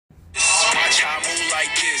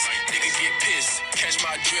this. Nigga get pissed, catch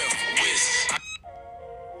my drift, whiz.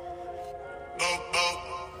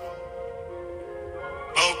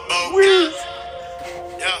 Whiz.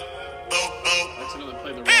 Yeah. That's another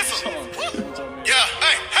play the wrong song. Yeah,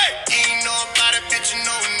 hey. You ain't know about it, bitch, you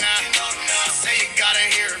know it now. Say you gotta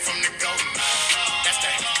hear it from the go. That's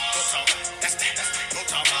that, go talk. That's that, go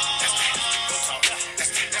talk. That's that, go talk.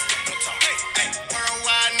 That's that, go talk. Hey,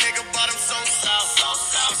 worldwide nigga, but I'm so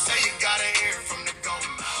south. Say you gotta hear it from the go.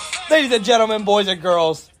 Ladies and gentlemen, boys and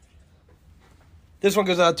girls, this one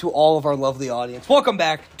goes out to all of our lovely audience. Welcome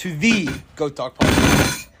back to the Goat Talk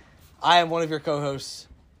Podcast. I am one of your co-hosts,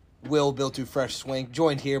 Will Bill Too Fresh Swink,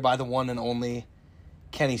 joined here by the one and only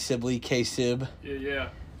Kenny Sibley, K-Sib. Yeah.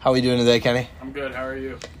 How are we doing today, Kenny? I'm good. How are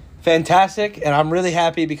you? Fantastic, and I'm really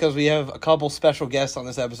happy because we have a couple special guests on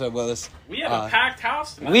this episode with us. We have a packed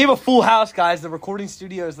house tonight. We have a full house, guys. The recording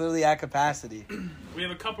studio is literally at capacity. We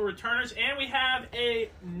have a couple returners, and we have a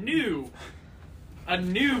new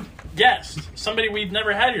guest. Somebody we've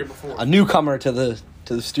never had here before. A newcomer to the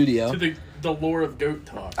studio. To the lore of Goat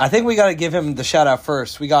Talk. I think we got to give him the shout out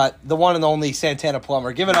first. We got the one and only Santana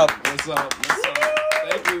Plumber. Give it up. What's up?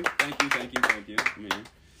 Thank you. Man.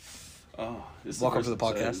 Oh, Welcome to the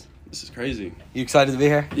podcast. This is crazy. You excited to be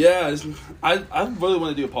here? Yeah, I really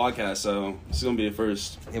want to do a podcast, so this is gonna be a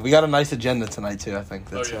first. Yeah, we got a nice agenda tonight too. I think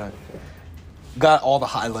that's got all the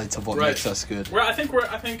highlights of what makes us good. I think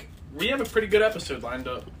we have a pretty good episode lined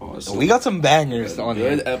up. Oh, We got some bangers on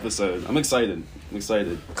good here. episode. I'm excited.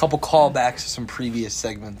 A couple callbacks to some previous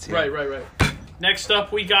segments here. Right. Next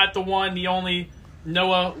up, we got the one, the only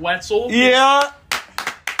Noah Wetzel. Yeah.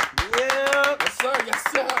 Yes,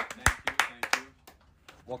 sir. Thank you.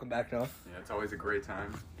 Welcome back, Noah. Yeah, it's always a great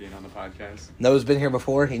time being on the podcast. Noah's been here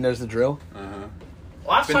before. He knows the drill.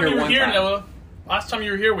 Last Been time here you were one here, time. Noah. Last time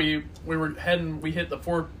you were here, we hit the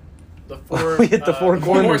four. We hit the four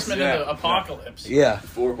corners. Horsemen Yeah. of the apocalypse. Yeah.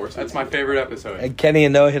 4 horses. That's my favorite episode. And Kenny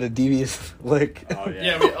and Noah hit a devious lick. Oh,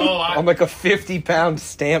 yeah. Yeah. I'm like a 50-pound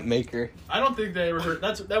stamp maker. I don't think they ever heard.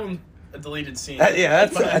 That one a deleted scene.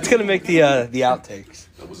 That's gonna make the outtakes.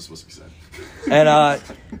 That wasn't supposed to be said. And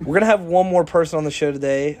we're gonna have one more person on the show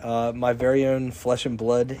today. My very own flesh and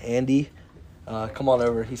blood, Andy. Come on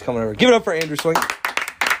over. He's coming over. Give it up for Andrew Swing.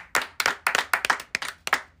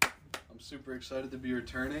 I'm super excited to be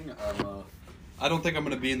returning. I don't think I'm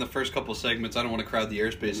going to be in the first couple segments. I don't want to crowd the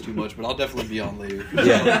airspace too much, but I'll definitely be on later.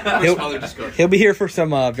 Yeah, For some other discussion. he'll be here for some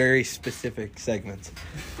very specific segments.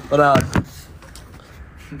 But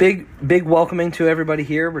big welcoming to everybody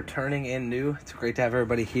here, returning and new. It's great to have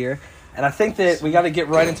everybody here. And I think that we got to get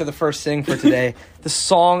right into the first thing for today, the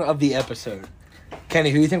song of the episode. Kenny,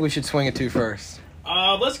 who do you think we should swing it to first?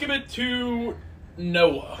 Let's give it to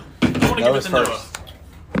Noah. I want to give it Noah's to first.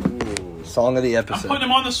 Noah. Song of the I'm episode. putting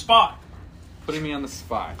him on the spot. Putting me on the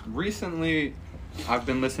spot. Recently, I've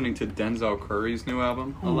been listening to Denzel Curry's new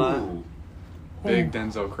album a lot. Big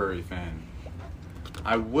Denzel Curry fan.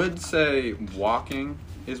 I would say Walking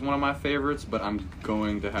is one of my favorites, but I'm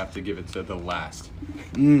going to have to give it to The Last.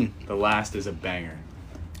 The Last is a banger.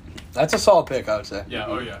 That's a solid pick, I would say. Yeah.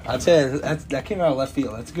 Oh yeah. I'd say that came out of left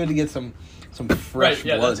field. That's good to get some fresh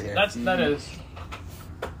blood here. That is.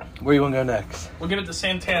 Where you want to go next? We'll give it to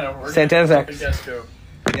Santana. Santana's Let the next. guest go.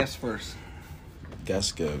 Guess first.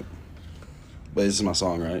 Guess good. But this is my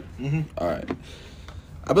song, right? Mhm. All right.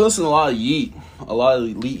 I've been listening to a lot of Yeet. A lot of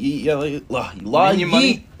Yeet. Yeah, a lot of Your Yeet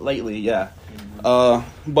money? lately, yeah.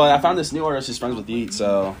 But I found this new artist who's friends with Yeet,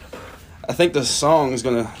 so I think the song is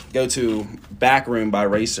going to go to Backroom by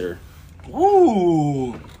Racer.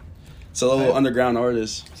 Ooh. It's a little underground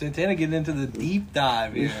artist. Santana getting into the deep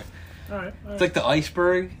dive here. All right. It's like the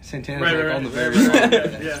iceberg. Santana's Right, like right, on the right. very bottom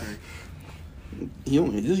of the Yeah. iceberg.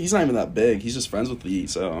 He's not even that big. He's just friends with Yeet,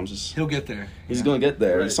 so He'll get there. he's going to get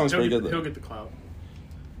there. Right. This song's He'll pretty get- good, though. He'll get the clout.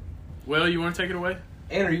 Will, you want to take it away?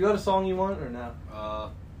 Andrew, you got a song you want or no?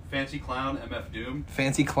 Fancy Clown, MF Doom.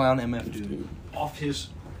 Fancy Clown MF Doom. Off his,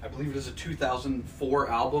 I believe it is a 2004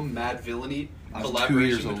 album, Mad Villainy. I was 2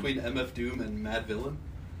 years Collaboration old. between MF Doom and Mad Villain.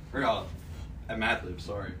 Or, and Madlib,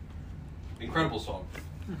 sorry. Incredible song.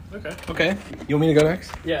 Okay. Okay. You want me to go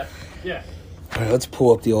next? Yeah. All right, let's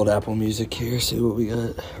pull up the old Apple Music here, see what we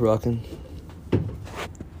got rocking.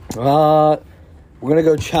 We're gonna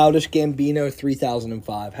go Childish Gambino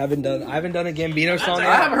 3005. I haven't done a Gambino song a- I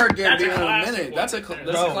yet. haven't heard That's a Gambino in a classic minute. one. That's a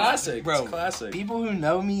classic. Bro, It's a classic. People who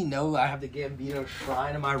know me know I have the Gambino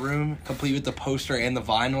shrine in my room, complete with the poster and the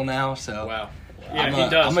vinyl now. So Wow. Yeah, I'm he a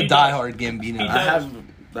does. diehard Gambino. He I does. have.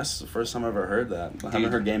 That's the first time I've ever heard that. I haven't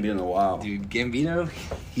Dude. heard Gambino in a while. Dude, Gambino,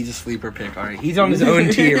 he's a sleeper pick. All right, he's on his own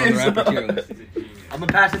tier on the rapper tier list. I'm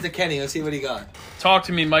gonna pass it to Kenny. Let's see what he got. Talk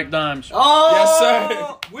to me, Mike Dimes.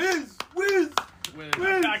 Oh, Wiz. Wiz.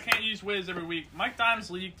 I can't use Wiz every week. Mike Dimes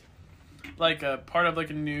leaked like a part of like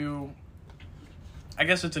a new. I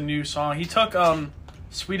guess it's a new song. He took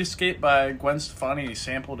 "Sweet Escape" by Gwen Stefani. He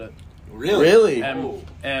sampled it. Really?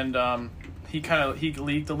 And he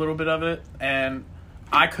leaked a little bit of it, and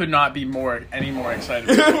I could not be any more excited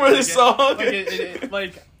For this song?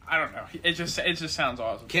 Like I don't know. It just sounds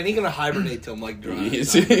awesome. Kenny gonna hibernate till Mike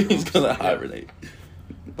drives. He's gonna hibernate.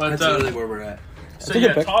 But That's really where we're at. so That's a yeah,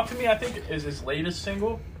 good pick. "Talk to Me" I think is his latest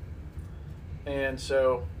single, and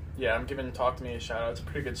so yeah, I'm giving "Talk to Me" a shout out. It's a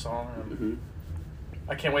pretty good song.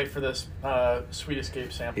 I can't wait for this "Sweet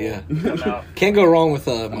Escape" sample Yeah. to come out. Can't go wrong with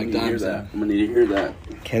Mike I'm gonna hear Dimes. that. I'm gonna need to hear that.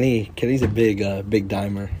 Kenny's a big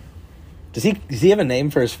dimer. Does he have a name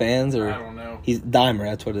for his fans or? I don't know. He's Dimer.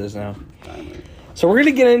 That's what it is now. So we're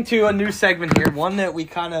gonna get into a new segment here, one that we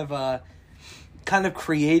kind of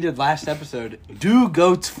created last episode. Do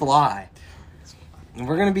goats fly? And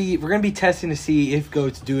we're gonna be testing to see if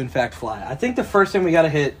goats do in fact fly. I think the first thing we gotta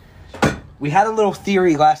hit. We had a little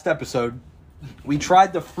theory last episode. We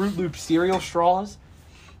tried the Fruit Loop cereal straws.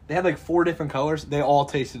 They had like 4 different colors. They all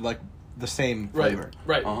tasted like the same flavor.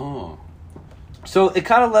 Right. Oh. So it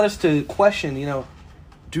kind of led us to question,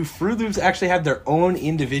 do Fruit Loops actually have their own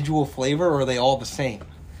individual flavor, or are they all the same?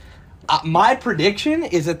 My prediction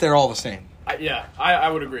is that they're all the same. I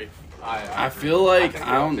would agree. I feel like think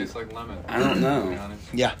I they all don't. taste like lemon. I don't To be know.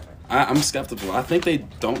 honest. Yeah. I'm skeptical. I think they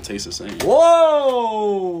don't taste the same.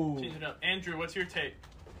 Whoa! Change it up. Andrew, what's your take?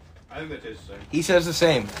 I think they taste the same. He says the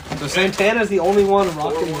same. So Santana's the only one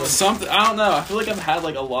rocking the... Something I don't know. I feel like I've had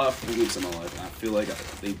like a lot of Fruit Loops in my life, and I feel like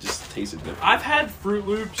they just tasted different. I've had Fruit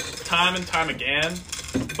Loops time and time again,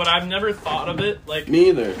 but I've never thought of it like Me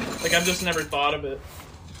either. like I've just never thought of it.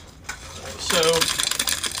 So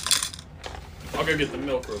I'll go get the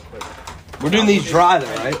milk real quick. We're doing these dry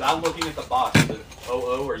though, right? Without looking at the box, is it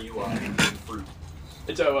OO or UI fruit?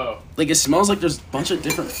 It's OO. Like it smells like there's a bunch of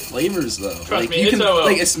different flavors though. Trust like me, it's OO.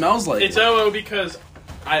 Like it smells like. It's OO because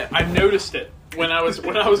I noticed it when I was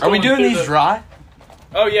Are we going doing through these the- dry?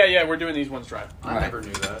 Oh yeah, we're doing these ones dry. I never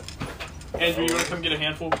knew that. Andrew, you want to come get a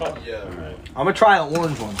handful of coffee? Yeah. Alright. I'm gonna try an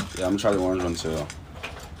orange one. Yeah, I'm gonna try the orange one too.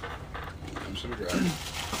 I'm so dry.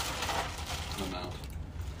 My mouth.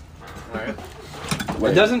 Alright.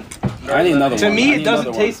 Wait, It doesn't... I need another To one. I me, need it doesn't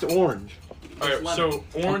another one. taste orange. Alright, so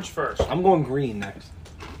orange first. I'm going green next.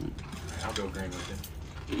 I'll go green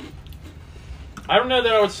with you. I don't know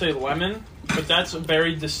that I would say lemon, but that's a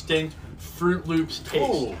very distinct Fruit Loops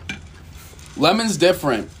taste. Lemon's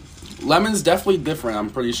different. Lemon's definitely different. I'm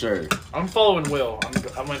pretty sure. I'm following Will.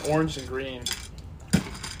 I went orange and green.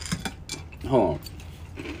 Hold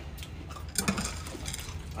on.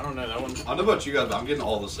 I don't know that one. I don't know about you guys, but I'm getting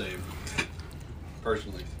all the same.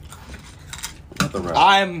 Personally. Not the rest.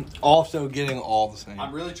 I'm also getting all the same.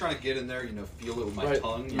 I'm really trying to get in there, feel it with my Right.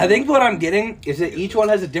 tongue. I think what I'm getting is that each one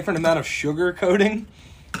has a different amount of sugar coating.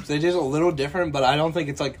 So they taste a little different, but I don't think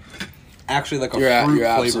it's like actually like a fruit flavor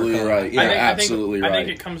absolutely color. right. Yeah. You're absolutely I right.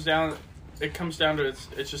 think it comes down to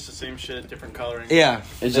it's just the same shit, different coloring. Yeah,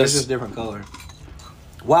 It's it's just- just different color.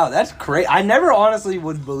 Wow, that's crazy. I never honestly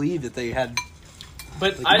would believe that they had.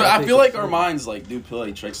 But But I taste feel like the our fruit. minds like do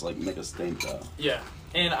play tricks like make us think though. yeah,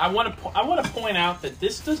 and I want to point out that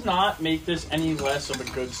this does not make this any less of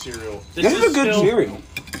a good cereal. This is a good still- cereal.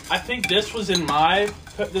 I think this was on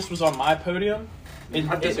my podium.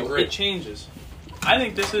 I disagree. It changes. I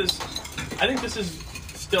think this is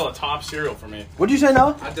still a top cereal for me. What'd you say,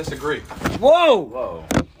 Noah? I disagree. Whoa! Whoa.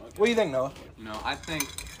 What do you think, Noah? I think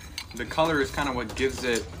the color is kind of what gives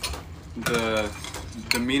it the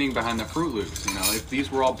meaning behind the Fruit Loops. If these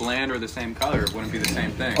were all bland or the same color, it wouldn't be the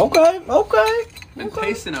same thing. Okay. And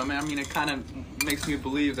tasting them, it kind of makes me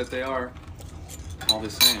believe that they are all the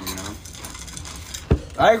same.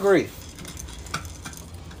 I agree.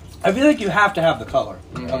 I feel like you have to have the color.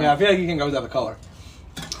 Okay, I feel like you can go without the color.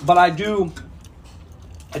 But I do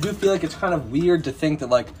feel like it's kind of weird to think that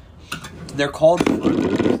like they're called Fruit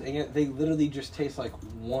Loops and yet they literally just taste like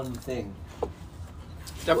one thing.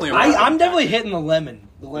 Definitely. I'm definitely hitting the lemon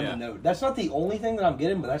Yeah. note. That's not the only thing that I'm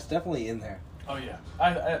getting, but that's definitely in there. Oh yeah,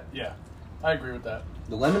 I agree with that.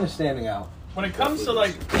 The lemon is standing out. When it comes to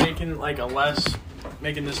like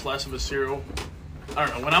making this less of a cereal, I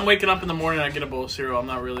don't know. When I'm waking up in the morning, and I get a bowl of cereal. I'm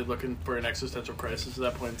not really looking for an existential crisis at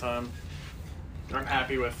that point in time. I'm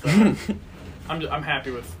happy with. I'm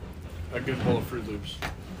happy with a good bowl of Fruit Loops.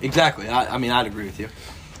 Exactly. I mean, I'd agree with you.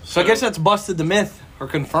 So I guess that's busted the myth or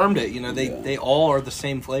confirmed it. They all are the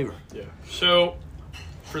same flavor. Yeah. So,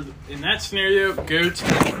 in that scenario, goats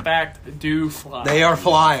in fact do fly. They are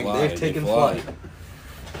flying. Fly, They've they taken fly. flight.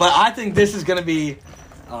 But I think this is going to be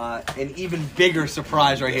an even bigger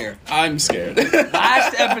surprise right here. I'm scared.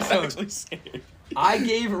 Last I'm episode, actually scared. I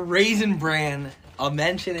gave Raisin Bran a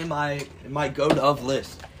mention in my goat of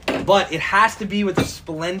list. But it has to be with the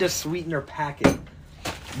Splenda sweetener packet.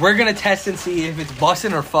 We're going to test and see if it's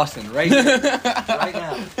bussin' or fussin' right here, right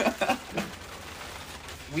now.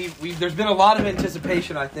 There's been a lot of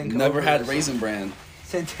anticipation, I think. Never over had this. Raisin Bran.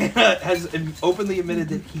 Santana has openly admitted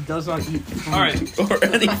that he does not eat fruit. All right. Or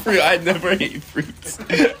any fruit. I never ate fruits.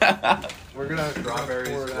 We're going to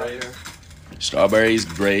Strawberries, grapes. Strawberries,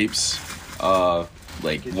 grapes,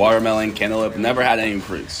 like watermelon, cantaloupe. Never had any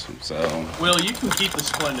fruits. So. Will, you can keep the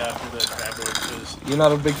Splenda after this bad boy because You're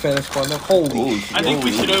not a big fan of Splenda? Holy. I think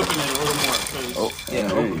we should open it a little more. Cause Oh,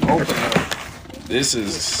 Yeah, okay. open it This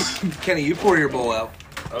is. up. Kenny, you pour your bowl out.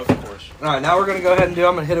 Of course. All right, now we're going to go ahead and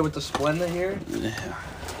I'm going to hit it with the Splenda here.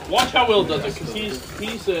 Watch how Will does it because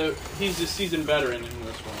he's a seasoned veteran in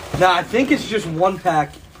this one. Now, I think it's just one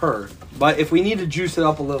pack per. But if we need to juice it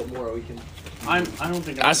up a little more, we can. I don't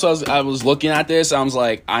think. That's what I was looking at this. I was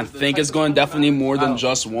like, I think it's going to definitely need more than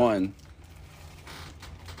just one.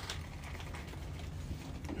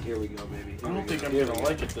 Here we go, baby. I don't think I'm gonna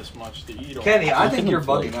like it this much to eat. All Kenny, I think you're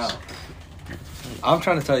Flakes. bugging out. I'm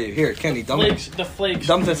trying to tell you. Here, Kenny, dump the flakes.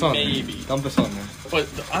 dump this on maybe. there. Dump this on there. But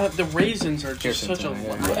the raisins are just Here, such a.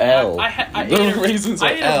 Santana, L. I The ate a, raisins I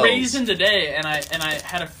are ate a Ls. raisin today, and I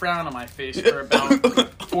had a frown on my face for about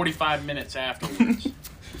 45 minutes afterwards.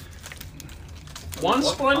 One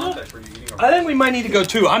What Splenda? context were you eating I think we might need to go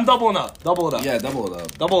two. I'm doubling up. Double it up. Yeah, double it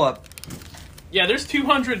up. Double up. Yeah, there's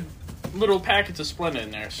 200 little packets of Splenda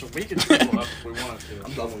in there, so we can triple up if we wanted to.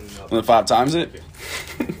 I'm doubling it up. And 5 times it.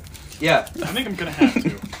 Yeah. I think I'm gonna have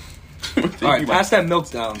to. All right, pass that milk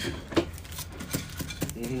down.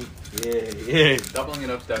 Yeah. Doubling it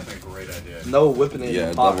up's definitely a great idea. No whipping it Yeah, in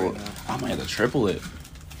the pot double. right now. I might have to triple it.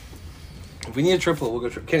 If we need a triple, we'll go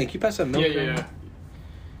triple. Kenny, can you pass that milk? Yeah. Can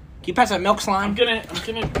you pass that milk I'm slime? gonna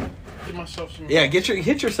give myself some. Yeah,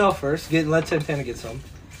 hit yourself first. Let Santana get some.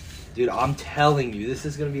 Dude, I'm telling you, this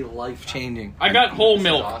is gonna be life changing. I got whole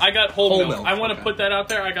milk. awesome. I got whole Whole milk. milk, I want to okay. put that out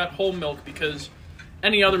there. I got whole milk because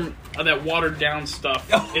any other of that watered down stuff,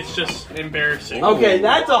 it's just embarrassing. Okay,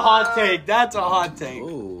 that's a hot take. That's a hot take.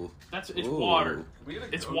 Ooh. It's Ooh. water. We get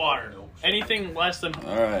a It's goat water. milk. Anything less than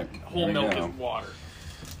All right. whole Here we milk go. is water.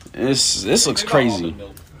 This looks Maybe crazy. almond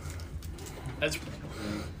milk. That's.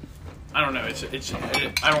 I don't know.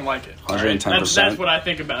 I don't like it. 110%. That's what I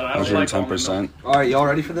think about it. I don't like almond milk. 110%. All right, y'all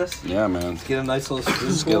ready for this? Yeah, man. Let's get a nice little Let's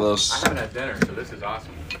get spoonful. those. I haven't had dinner, so this is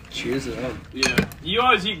awesome. Cheers it up. Yeah, you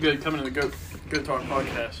always eat good coming to the Go Talk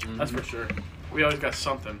podcast. That's for sure. We always got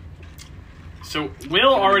something. So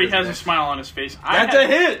Will already has a smile on his face. That's a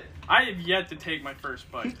hit. I have yet to take my first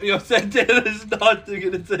bite. Yo, Santana's not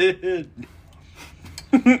thinking it's a hit.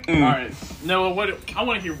 All right, Noah. I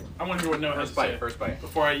want to hear what Noah has First to say bite, first bite.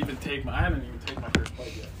 before I even take my. I haven't even taken my first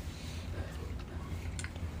bite yet.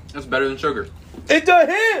 That's better than sugar. It's a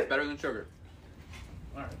hit. Better than sugar.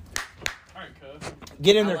 All right, cuz.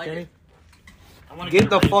 Get in I there, like Kenny. it. I want to Get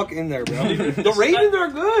the fuck in there, bro. The raisins are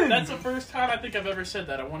good. That's the first time I think I've ever said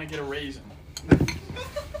that. I want to get a raisin.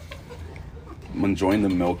 I'm enjoying the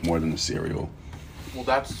milk more than the cereal. Well,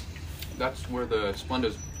 that's where the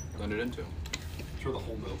Splenda's blended into. It's where the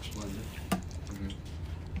whole milk's blended.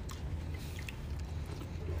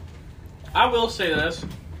 I will say this.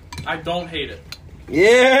 I don't hate it.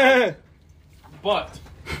 Yeah. But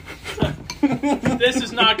this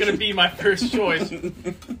is not going to be my first choice.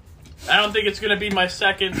 I don't think it's going to be my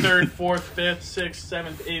second, third, fourth, fifth, sixth,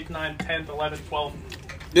 seventh, eighth, ninth, 10th, 11th, 12th.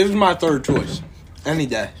 This is my third choice. Any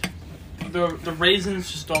day. The raisins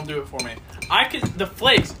just don't do it for me. The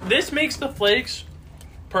flakes. This makes the flakes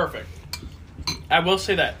perfect. I will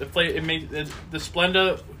say that the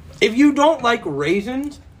Splenda. If you don't like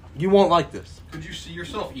raisins, you won't like this. Could you see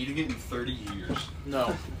yourself eating it in 30 years?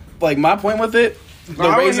 No. Like my point with it, the I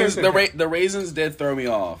wanna raisins, hear the raisins did throw me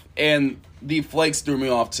off, and the flakes threw me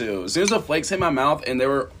off too. As soon as the flakes hit my mouth and they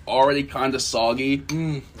were already kind of soggy,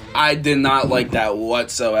 I did not like that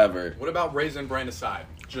whatsoever. What about Raisin Bran aside?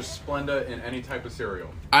 Just Splenda in any type of cereal.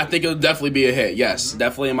 I think it'll definitely be a hit. Yes,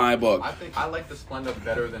 definitely in my book. I think I like the Splenda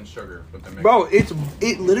better than sugar with the mix. Bro,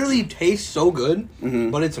 it literally tastes so good, Mhm.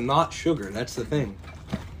 but it's not sugar. That's the thing.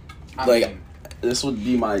 I Like, mean, this would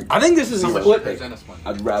be my. I think this is how a much split sugar is pick. in a Splenda?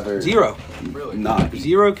 I'd rather 0. Really? not eat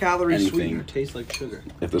 0 calorie Anything. sweetener tastes like sugar.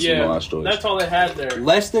 if this was my last choice. That's all they had there.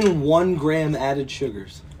 Less than 1 gram added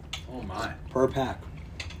sugars Oh my. per pack.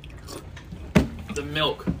 The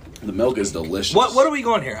milk. The milk is delicious. What are we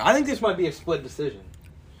going here? I think this might be a split decision.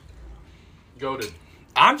 Goated.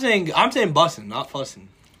 I'm saying bussin', not fussin'.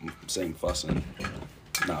 I'm saying fussing.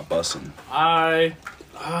 not busting. I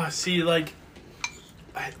see.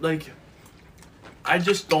 I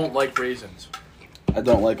just don't like raisins, I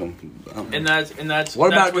don't like them. and that's.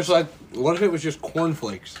 What that's about just like? What if it was just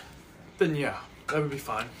cornflakes? Then yeah, that would be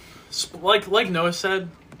fine. Like Noah said,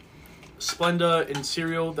 Splenda in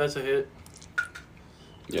cereal, that's a hit.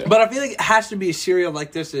 Yeah. But I feel like it has to be a cereal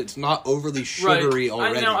like this. It's not overly sugary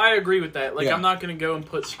already. I agree with that. Like Yeah. I'm not gonna go and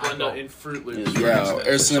put Splenda in Fruit Loops. Yeah,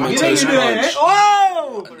 or Cinnamon You think Toast you're doing Crunch. it?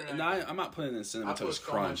 Whoa! No, I'm not putting in Cinnamon Toast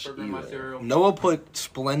Crunch either. Noah put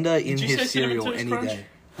Splenda in Did you say his Cinnamon cereal Toast any Crunch? day.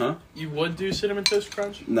 Huh? You would do Cinnamon Toast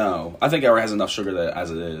Crunch? No, I think it already has enough sugar that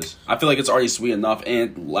as it is. I feel like it's already sweet enough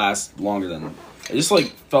and lasts longer than. It just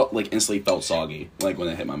instantly felt soggy like when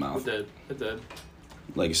it hit my mouth. It did.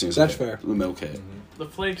 Like as soon as That's it fair. the milk hit. The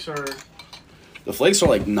flakes are. The flakes are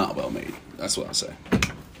like not well made. That's what I say.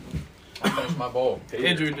 I finished my bowl.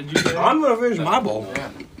 Andrew, did you say that? I'm gonna finish my bowl. Yeah,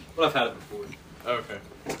 But I've had it before. Okay.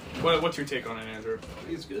 What's your take on it, Andrew?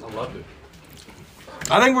 It's good. I loved it.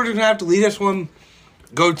 I think we're just gonna have to leave this one.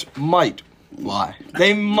 Goats might fly.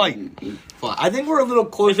 They might fly. I think we're a little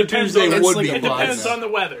closer to as they would be. It depends on the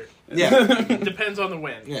weather. Yeah, It depends on the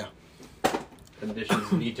wind. yeah.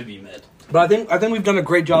 Conditions need to be met. But I think we've done a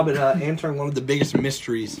great job at answering one of the biggest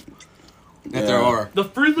mysteries that there Yeah. are. The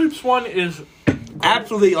Fruit Loops one is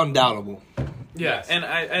Absolutely undoubtable. yeah, and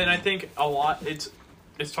I think a lot it's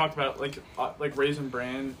talked about like Raisin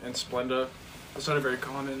Bran and Splenda. It's not a very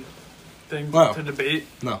common thing No. to debate.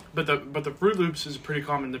 No. But the Fruit Loops is a pretty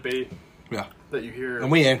common debate Yeah. that you hear. And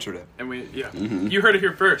we answered it. You heard it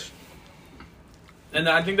here first. And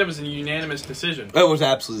I think that was a unanimous decision. It was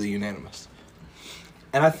absolutely unanimous.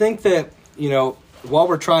 And I think that, while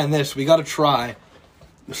we're trying this, we got to try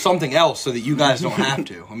something else so that you guys don't have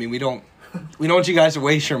to. I mean, we don't want you guys to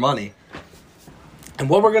waste your money. And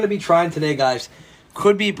what we're going to be trying today, guys,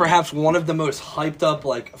 could be perhaps one of the most hyped up,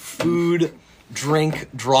 food drink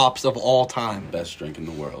drops of all time. Best drink in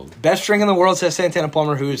the world. Best drink in the world, says Santana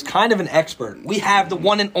Plummer, who is kind of an expert. We have the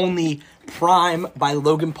one and only Prime by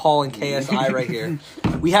Logan Paul and KSI right here.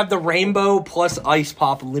 We have the Rainbow plus Ice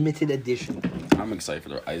Pop limited edition I'm excited for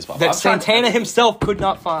the ice pop. that I've tried- Santana himself could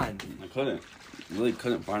not find. I couldn't. Really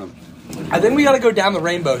couldn't find them. I think we got to go down the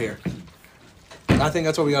rainbow here. I think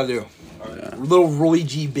that's what we got to do. Yeah. Little Roy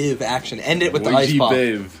G. Biv action. End it with the Ice Pop.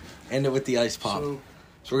 Biv. End it with the Ice Pop. So,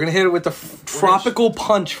 So we're going to hit it with the tropical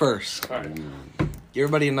punch first. all right. Give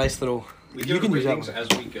everybody a nice little... We You do can use that ratings one. as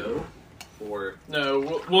we go, or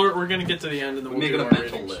No, we're going to get to the end and then we we'll make it do a our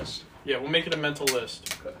mental ratings. list. Yeah, we'll make it a mental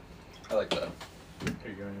list. I like that. Here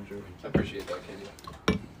you go, Andrew. I appreciate that,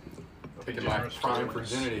 Katie. Taking my Generous prime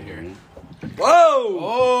tolerance. virginity here. Whoa!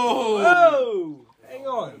 Whoa! Hang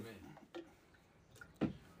on.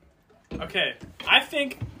 Okay, I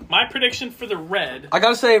think my prediction for the red, I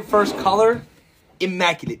gotta say, first color,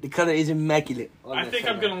 immaculate. The color is immaculate. I think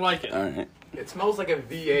I'm going to like it. All right. It smells like a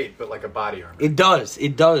V8, but like a body armor. It does.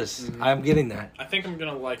 It does. I'm getting that. I think I'm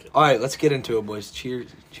going to like it. All right, let's get into it, boys.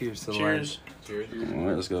 Cheers. Cheers to the Cheers. Cheers. All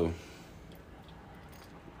right, let's go.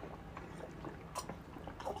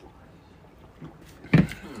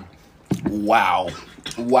 Wow.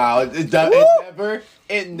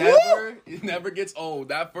 It never gets old.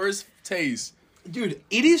 That first taste. Dude,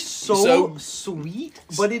 it is so sweet,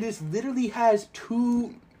 but it is literally has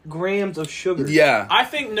 2 grams of sugar. Yeah. I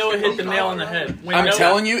think Noah hit the nail on the head. When I'm Noah-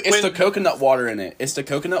 telling you, it's when- the coconut water in it. It's the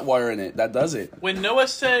coconut water in it that does it. When Noah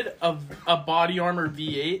said a body armor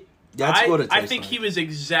V8, That's what it I tastes think like. he was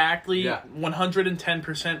exactly Yeah.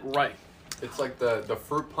 110% right. It's like the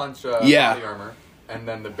fruit punch Yeah. body armor, and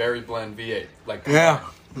then the berry blend V8. Like Yeah,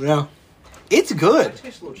 yeah. It's good.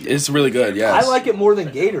 It's really good, yes. I like it more than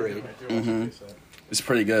Gatorade. It's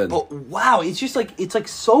pretty good. But wow, it's just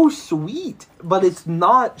it's so sweet, but it's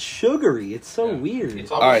not sugary. It's so weird.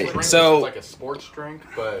 It's All right, almost so- like a sports drink,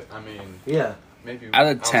 but I mean, Yeah. maybe Out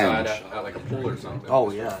of 10. outside at like a pool or something. Oh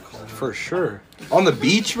yeah, for sure. On the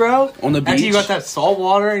beach, bro. On the After you beach? got that salt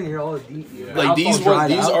water and you're all deep. your Like mouth these all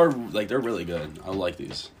dried out. are like they're really good. I like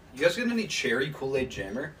these. You guys get any cherry Kool-Aid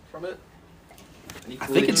jammer from it? Any I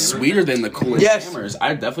Kool-Aid think it's jammer? sweeter than the Kool-Aid Yes. Jammers.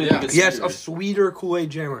 I definitely Yeah. think it's Yes, sweeter. a sweeter Kool-Aid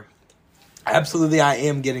jammer. Absolutely, I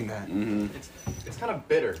am getting that. It's kind of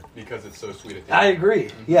bitter because it's so sweet at the I end. agree.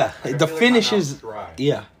 Yeah, Like, I the feel like my finish mouth's is. dry.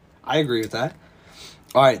 Yeah, I agree with that.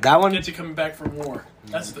 All right, that one. Gets you coming back for more.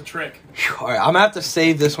 That's the trick. All right, I'm gonna have to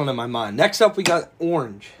save this one in my mind. Next up, we got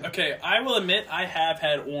orange. Okay, I will admit I have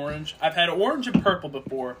had orange. I've had orange and purple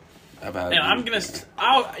before, I've had- and I'm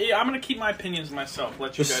gonna keep my opinions to myself.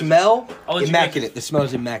 Let The you guys. smell, I'll let you immaculate. The smell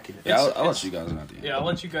is immaculate. Yeah, I'll it's- let you guys know at the end. Yeah, I'll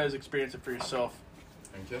let you guys experience it for yourself.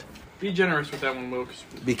 Thank you. Be generous with that one, Will. 'Cause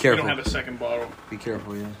Be we careful. don't have a second bottle. Be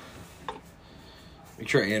careful, yeah. Make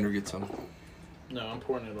sure Andrew gets some. No, I'm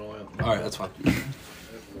pouring it all out. All right, that's fine.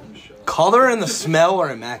 Color and the smell are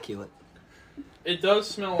immaculate. It does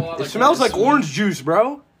smell a lot. It smells like orange juice,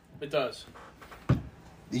 bro. It does.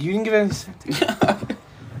 You didn't give any scent.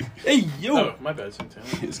 Hey, yo. Oh, my bad, Santana.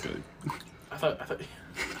 It's good. I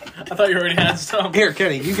thought you already had some. Here,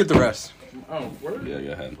 Kenny, you get the rest. Oh, word? Yeah,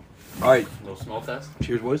 go ahead. All right. Little smell test.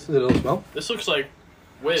 Cheers, boys. Did it smell? This looks like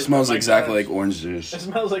Whiz. Smells by Mike exactly Dimes. like orange juice. It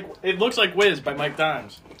smells like. It looks like Whiz by Mike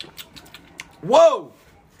Dimes. Whoa!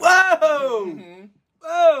 Whoa!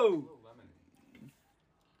 Whoa!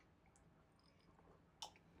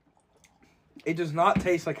 It does not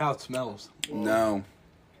taste like how it smells. No.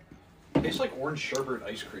 Tastes like orange sherbet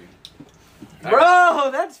ice cream. Bro,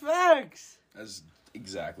 that's facts. That's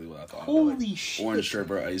exactly what I thought. Holy shit. Orange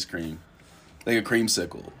sherbet ice cream. Like a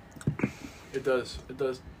creamsicle. It does. It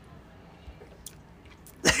does.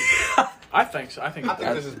 I think so. I think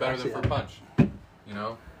this is better than fruit punch. You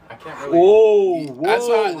know, I can't really. Whoa, whoa. That's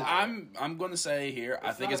what I'm going to say here.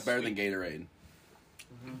 I think not it's better sweet. than Gatorade.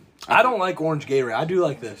 I don't like orange Gatorade. I do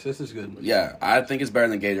like this. This is good. Yeah, I think it's better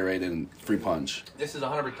than Gatorade and Fruit Punch. This is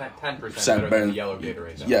 110% Percent better than the yellow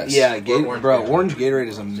Gatorade. Though. Yes. Yeah, Orange Gatorade. orange Gatorade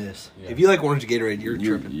is a miss. Yeah. If you like orange Gatorade, you're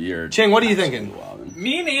tripping. You're Ching, what are you thinking?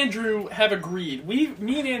 me and Andrew have agreed. Me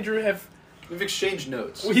and Andrew have We've exchanged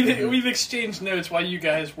notes. we've exchanged notes while you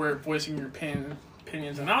guys were voicing your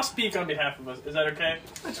opinions, and I'll speak on behalf of us. Is that okay?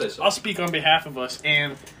 I'd say so. I'll speak on behalf of us.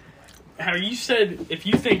 And how you said if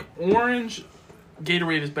you think orange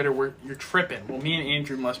Gatorade is better, you're tripping. Well, me and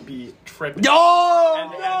Andrew must be tripping. No!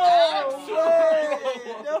 And-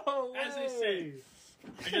 No! As they say,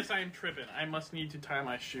 I guess I am tripping. I must need to tie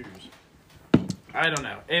my shoes. I don't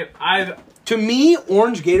know. To me,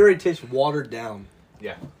 orange Gatorade tastes watered down.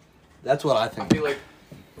 Yeah. That's what I I think. feel like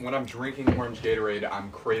when I'm drinking orange Gatorade,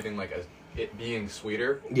 I'm craving like it being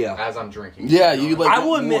sweeter. Yeah. As I'm drinking. Yeah, know? you like. I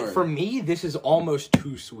will it admit, more. for me, this is almost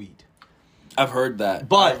too sweet. I've heard that,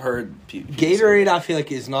 But I've heard people Gatorade, I feel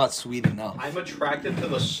like, is not sweet enough. I'm attracted to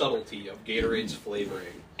the subtlety of Gatorade's flavoring.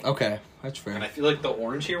 Okay, that's And I fair. feel like the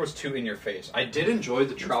orange here was too in your face. I did enjoy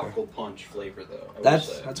the tropical punch flavor, though. I will That's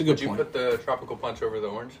say. a good Would you point. put the tropical punch over the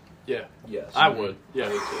orange? yeah, Yes. I would. Yeah,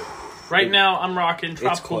 Me too. right now I'm rocking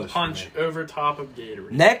tropical close for punch me. over top of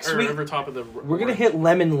Gatorade. Next or week, over top of the. We're gonna hit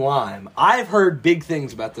lemon lime. I've heard big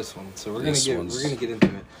things about this one, so we're This gonna one's- get into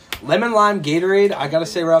it. Lemon lime Gatorade, I gotta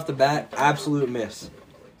say right off the bat, absolute miss.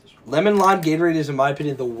 Lemon lime Gatorade is, in my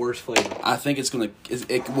opinion, the worst flavor. I think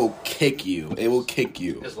it will kick you. It will kick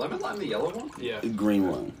you. Is lemon lime the yellow one? Yeah. The green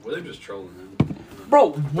one. Were they just trolling him?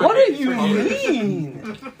 Bro, what do you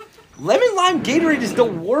mean? Lemon lime Gatorade is the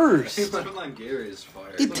worst. Lemon lime Gatorade is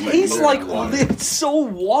fire. It tastes Better like than water. it's so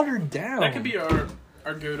watered down. That could be our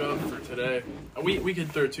go-to for today. We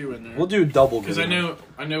could throw two in there. We'll do double Because I good.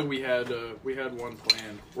 know we had one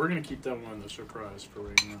planned. We're gonna keep that one the surprise for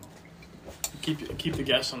right now. Keep the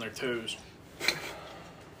guests on their toes.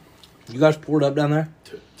 You guys poured up down there?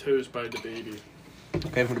 Toes by the baby.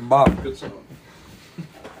 Okay, for the bottom. Good song.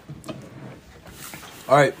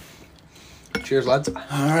 All right. Cheers, lads.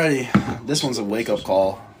 Alrighty, this one's a wake up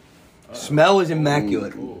call. Smell is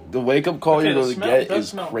immaculate. The wake up call Okay, you're the going to smell get does is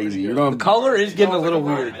smell crazy. pretty You're good. going The color is getting a little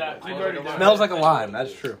We've weird. already done Smells it. like a lime.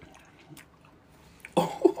 That's true.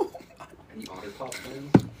 Any Otter Pop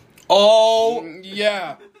fans? Oh,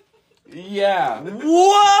 Yeah. Yeah.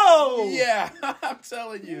 whoa! Yeah. I'm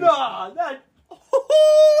telling you. Nah, that.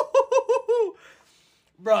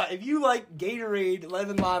 Bruh, if you like Gatorade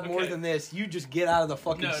lemon lime more Okay. than this, you just get out of the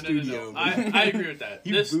fucking studio. No. I agree with that.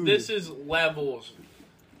 You This booted. is levels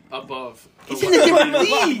above. It's in a different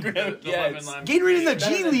league. The lemon lime. Gatorade in the Better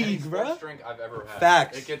G than any League, sports bruh. drink I've ever had.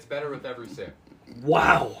 Facts. It gets better with every sip.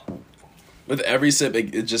 Wow. With every sip,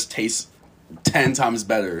 it just tastes 10 times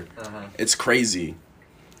better. Uh-huh. It's crazy.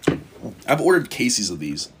 I've ordered cases of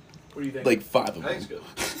these. What do you think? Like 5 of I think them.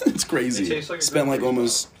 it's good. It's crazy. It tastes like a Spent green like freeze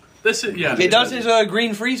almost. This is It does is a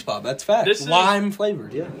green freeze pop. That's fact. This is- Lime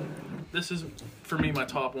flavored, yeah. This is for me my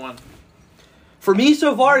top one. For me,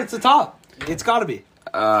 so far, it's the top. It's got to be.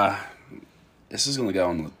 This is gonna go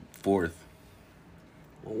on the 4th.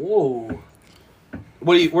 Whoa.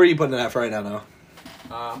 Where are you putting it at for right now, Noah?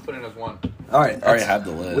 I'm putting it as one. All right. I already have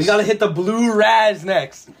the list. We got to hit the blue Raz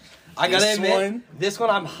next. I got to This admit, one? this one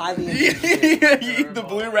I'm highly interested. the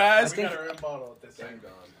blue raz. We got our own bottle at this time.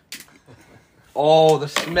 Oh, the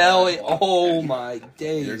smell. Oh, my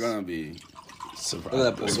days. You're gonna be surprised. Look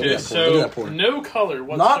at that pour. Okay, Look at so that pour. no color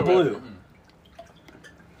whatsoever. Not blue.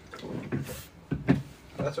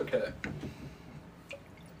 That's okay.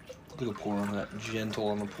 Look at pour on that. Gentle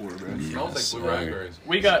on the pour, bro. It smells Yes, like blue sir. raspberries.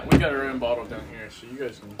 We got our own bottle down here, so you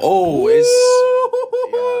guys can. Oh, it's.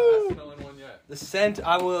 Yeah, best smelling one yet. The scent,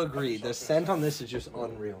 I will agree. The scent on this is just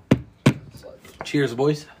unreal. Cheers,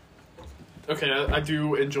 boys. Okay, I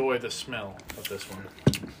do enjoy the smell of this one.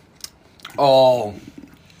 Oh.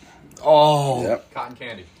 Yep. Cotton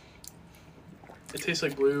candy. It tastes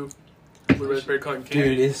like blue raspberry cotton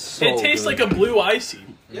candy. Dude, it's so it tastes good. like a blue icy.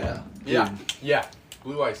 Yeah. Yeah.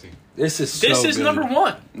 Blue icy. This is so This is good. number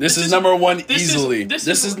one. This is number one this is- easily. this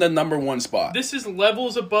This is- is the number one spot. This is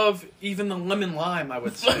levels above even the lemon lime, I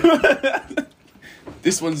would say.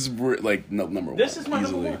 This one's like number one. This is my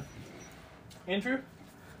easily. number one. Andrew?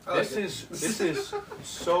 This is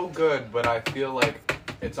so good, but I feel like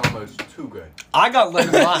it's almost too good. I got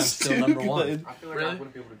lemon lime It's still too number one. good. I feel like Really? I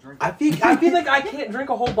wouldn't be able to drink it. I feel like I can't drink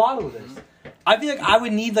a whole bottle of this. I feel like I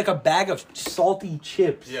would need like a bag of salty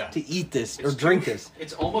chips Yeah. to eat this or drink this.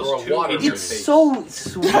 It's Or almost a too water good. It's so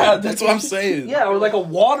sweet. Yeah, that's what I'm saying. Yeah, or like a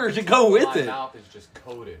water to go with My it. mouth is just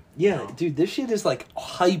coated. Yeah, dude, this shit is like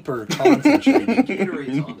hyper concentrated.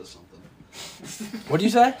 Gatorade's onto something. What do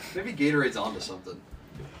you say? Maybe Gatorade's onto something.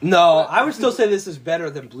 No, I would still say this is better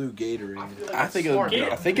than Blue Gatorade. I think smart, I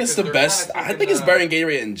though, think it's because the they're best. kinda I taking think it's the- better than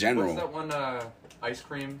Gatorade in What's general. that one ice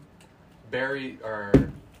cream? Berry or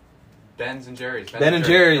Ben's and Jerry's. Ben and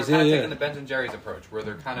Jerry's, They're kinda yeah, taking the Ben's and Jerry's approach, where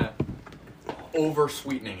they're kind of over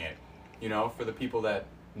sweetening it, you know, for the people that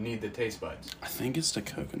need the taste buds. I think it's the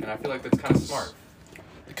coconut. And I feel like that's kind of smart.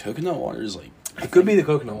 The coconut water is like It could be the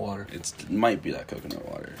coconut water. it might be that coconut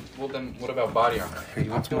water. Well, then what about Body Armor? Here,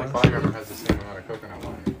 you I want feel like some? Body Armor has the same amount of coconut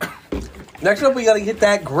water. Next up, we gotta hit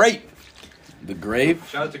that grape. The grape.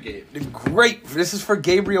 Shout out to Gabe. The grape. This is for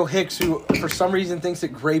Gabriel Hicks, who for some reason thinks that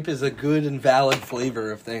grape is a good and valid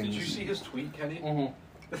flavor of things. Did you see his tweet, Kenny?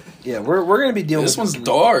 Mm-hmm. Yeah, we're gonna be dealing This with one's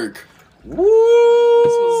dark. Woo!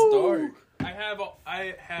 This one's dark.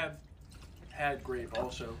 I have had grape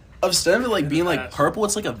also. Instead of it like being like Yes. purple,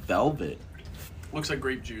 it's like a velvet. Looks like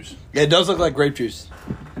grape juice. Yeah, it does look like grape juice.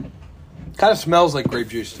 Kind of smells like grape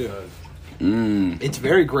juice too. Mmm. It's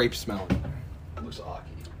very grape smelling. Looks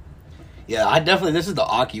Aki. Yeah, I definitely. This is the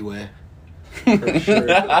Aki way. For sure.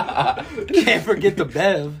 Can't forget the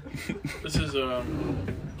Bev. This is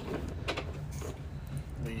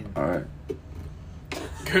lean. All right.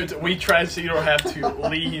 Good. We tried so you don't have to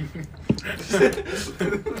lean.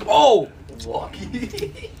 Oh,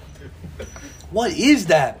 Walkie. what is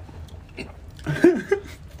that?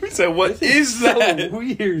 We said, what is So that?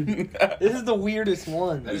 weird. This is the weirdest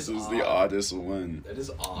one. That This is is the odd. oddest one. That is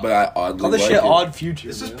odd. But I oddly Call this like shit it. Odd Future.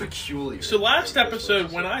 This is man. peculiar. So last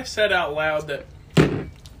episode, when I said out loud that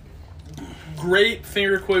grape,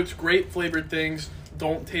 finger quotes, grape flavored things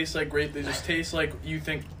don't taste like grape, they just taste like you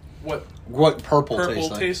think what What purple, purple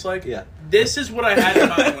tastes like. Yeah. This is what I had in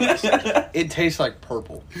mind when I said it. It tastes like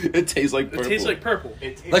purple. It tastes like purple. It tastes like purple.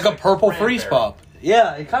 It tastes Like a purple freeze cranberry, pop.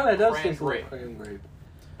 Yeah, it kind of does Cran taste like grape. cran grape.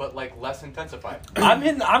 but like less intensified. I'm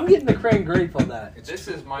getting the cran grape on that. This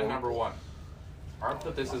is my number one. Art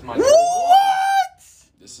put this is my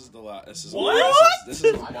This is the last. This is What? This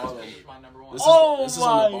is the I bottom. this is my number one. This is, Oh this is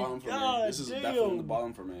on the my bottom for me. God, This is damn. definitely on the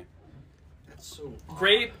bottom for me. That's so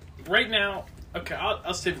Grape, right now, okay,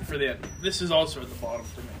 I'll save it for the end. This is also at the bottom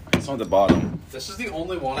for me. It's on the bottom. This is the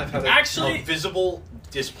only one I've had Actually- a visible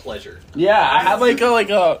displeasure. Yeah, I had like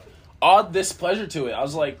a odd displeasure to it. I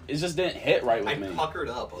was like, it just didn't hit right I with me. puckered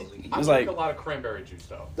up. I was like, I was like like- a lot of cranberry juice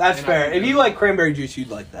though. That's And fair. I- If you like cranberry juice, you'd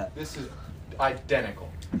like that. This is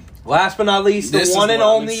identical. Last but not least, the This is one and what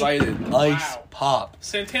I'm only excited. Ice Wow. Pop.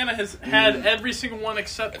 Santana has had every single one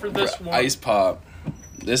except for this one. Ice pop.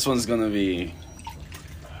 This one's gonna be.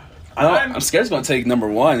 I'm- I'm scared it's gonna take number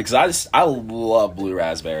one because I love blue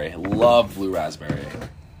raspberry. Love blue raspberry.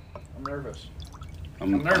 I'm nervous.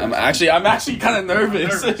 I'm nervous. I'm actually kind of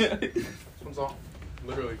nervous. nervous. This one's all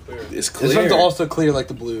literally clear. It's clear. This one's also clear like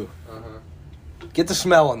the blue. Uh-huh. Get the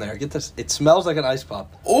smell in there. Get this. It smells like an ice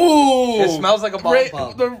pop. Ooh, It smells like a bomb great,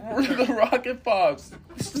 pop. The rocket pops.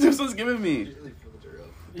 This one's giving me. really filter up.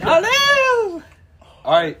 Hello.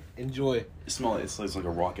 All right, enjoy. It smells like a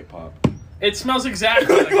rocket pop. It smells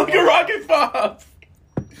exactly like, Like a rocket pop.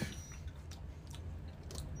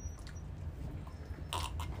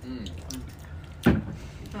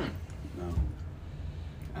 No,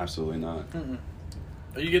 absolutely not.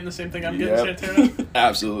 Are you getting the same thing I'm Yep. getting, Santana?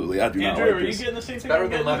 Absolutely, I do Andrew, not are like you this. getting the same thing better I'm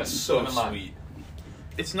than getting? lemon. That's so Lemon lime. sweet.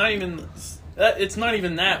 It's not even. It's not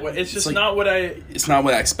even that. It's just like- not what I. It's not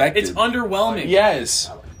what I expected. It's underwhelming.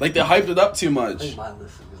 Yes, like they hyped it up too much. My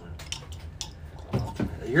list is gonna.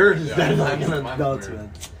 Yours is Yeah, definitely mine's gonna nuts, weird.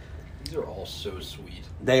 man. These are all so sweet.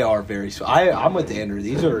 They are very sweet. I'm with Andrew.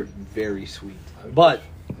 These are very sweet, but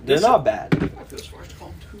they're not bad. I feel sorry to call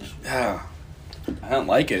them too sweet. Yeah, I don't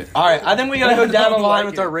like it. All right, I think we gotta go down the I don't line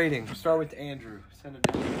like with it. our rating. We'll start with Andrew. Send it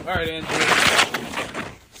down. All right, Andrew.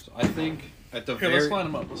 So I think at the Here, let's very line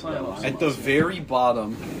them up. Let's line them up. at the very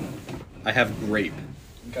bottom, I have grape.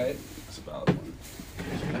 Okay. That's a valid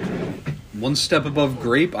one. One step above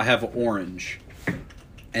grape, I have orange.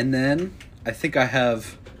 And then I think I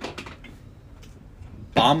have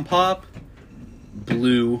Bomb Pop,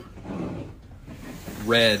 blue,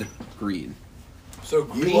 red, green. So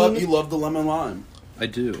You love the lemon lime. I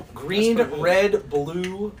do. green, red,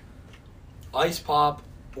 blue, ice pop,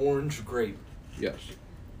 orange, grape. Yes.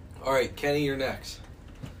 All right, Kenny, you're next.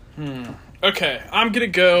 Okay, I'm gonna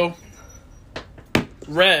go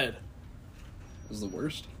red. Is the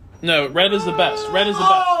worst. No, red is the best. Red is the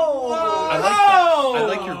best. I like that. I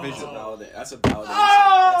like your vision. That's a valid answer.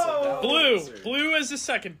 That's a valid Blue. answer. Blue is the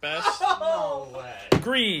second best. No way.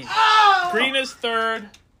 Green. Green is third.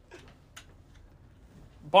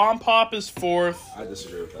 Bomb Pop is fourth. I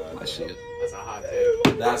disagree with that. I see it. That's a hot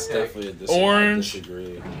take. That's definitely a disagree. Orange. I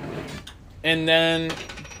disagree. And then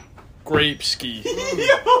Grape Ski.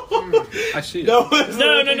 I see it. No.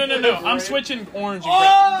 I'm switching orange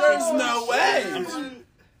and grape. There's no way.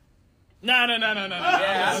 No.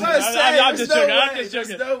 I was gonna say, I'm just there's joking. no I'm way. just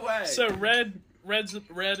joking. There's no way. So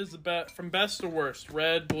red is the best from best to worst.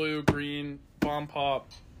 Red, blue, green, Bomb Pop,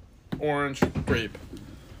 orange, grape.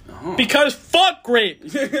 Uh-huh. Because fuck grape.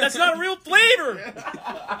 That's not a real flavor.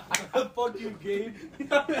 Fuck you, Gabe.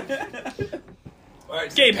 All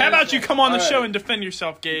right, Gabe, how about you come on the All right. show and defend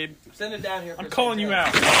yourself, Gabe? Send it down here. I'm calling you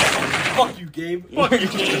out. Fuck you, Gabe. Fuck you,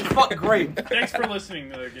 Gabe. Fuck grape. Thanks for listening,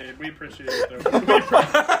 though, Gabe. We appreciate it,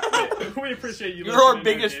 though. We appreciate you. You're our listening,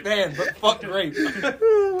 biggest Gabe. fan, but fuck grape.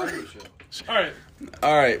 All right.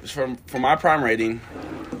 All right, for my prime rating,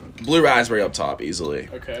 blue raspberry up top easily.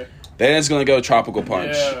 Okay. Then it's gonna go tropical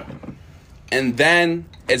punch, Yeah. and then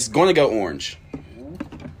it's gonna go orange.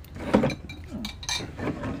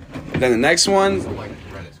 Then the next one,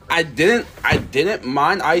 I didn't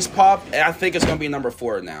mind ice pop, and I think it's gonna be number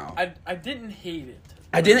 4 now. I didn't hate it.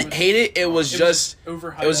 I didn't hate it. It was just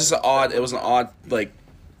overhyped. It was just an odd. It was an odd like.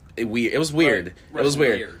 It was weird. Right. It was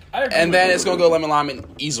weird. I agree And with then you. it's gonna go lemon lime and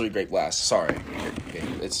easily grape last. Sorry,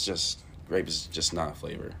 it's just grape is just not a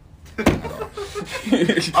flavor. All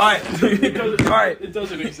right. All right. It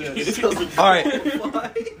doesn't exist. All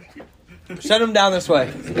right. Send them down this way.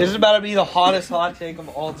 This is about to be the hottest hot take of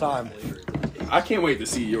all time. I can't wait to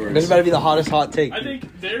see yours. This is about to be the hottest hot take. I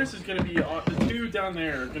think theirs is going to be the two down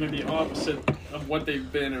there are going to be opposite of what they've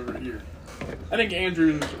been over here. I think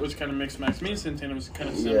Andrew was kind of mixed match. Me and Santana was kind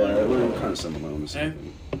of similar. Yeah, we're kind of similar on this.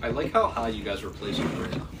 And I like how high you guys are placing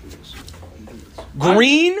red.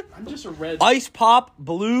 Green, I'm just a red. ice pop,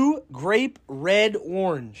 blue, grape, red,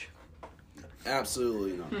 orange.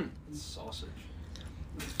 Absolutely not. Sausage.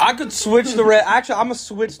 I could switch the red. Actually, I'm gonna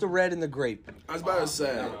switch the red and the grape. I was about to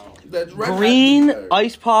say that red Green, has to be better.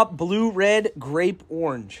 ice pop, blue, red, grape,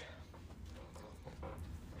 orange.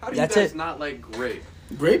 How do That's you guys it. not like grape?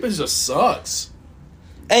 Grape is just sucks.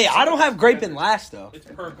 Hey, I don't have grape in last though. It's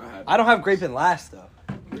purple. I don't have grape in last though.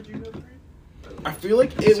 Where'd you go, Green? I feel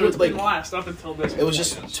like it So was it's like been last up until this. it was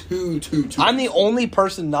just too. I'm the only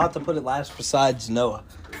person not to put it last besides Noah.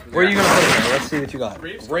 Where are you gonna put it? Noah? Let's see what you got.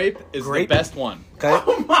 grapes. Grape is Grape? the best one. Okay.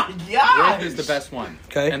 Oh my god! Grape is the best one.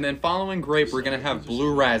 Okay. And then following grape, we're gonna have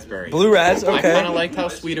blue raspberry. Blue raz. I kind of Okay. liked how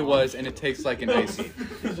sweet it was, and it tastes like an icy.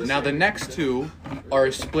 Now the next two are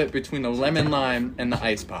a split between the lemon lime and the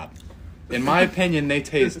ice pop. In my opinion, they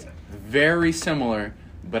taste very similar,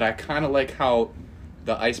 but I kind of like how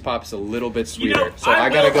the ice pop's a little bit sweeter. You know, so I I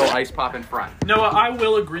gotta will- go ice pop in front. Noah, I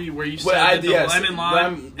will agree where you said Well, that the yes, lemon lime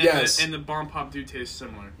lime- yes. and the Bomb Pop do taste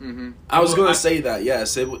similar. I was Well, gonna say that.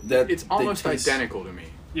 Yes, that It's they almost taste- identical to me.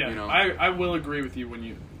 Yeah, You know? I will agree with you when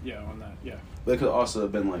you on that. Yeah. But it could also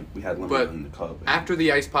have been like we had lemon But in the cup. After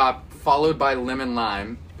the ice pop, followed by lemon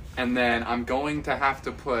lime, and then I'm going to have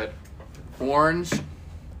to put orange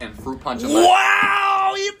and fruit punch.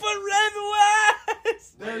 Wow! You put red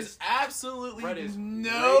west. There's absolutely Red is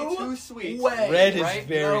no way too sweet. way. Red is right?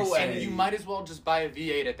 very No way. And you might as well just buy a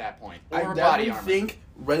V8 at that point, or I a body definitely armor. think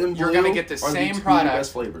red and blue You're gonna get the are same two product,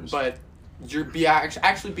 best flavors. but you're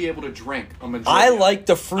actually be able to drink a majority. I of it. like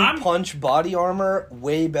the fruit I'm- punch body armor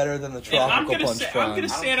way better than the And I'm tropical gonna punch. say I'm Prime. gonna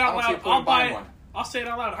say it I out don't see a loud. point in buying one. I'll say it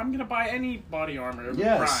out loud. I'm gonna buy any body armor over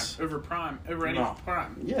Yes. Prime over any No.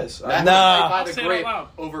 Prime. yes, That's Nah. why I buy I'll the say it grape out loud.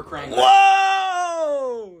 over Crown.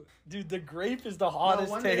 Whoa! Dude, the grape is the hottest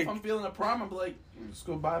one day take. if I'm feeling a prime, I'm like, let's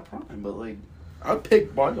go buy a prime. But like, I'd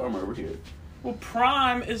pick body armor over here. Well,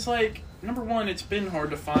 Prime is like number one. It's been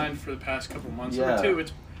hard to find for the past couple months. Yeah. Number two,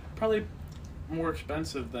 it's probably more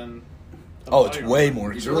expensive than Oh, it's way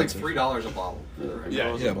more These are like expensive. $3 a bottle.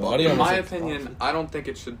 Yeah, body In armor's my like opinion, I don't think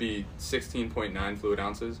it should be 16.9 fluid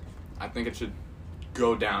ounces. I think it should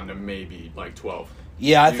go down to maybe like 12.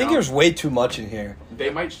 Yeah, I You think know? there's way too much in here. They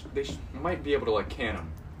might be able to like can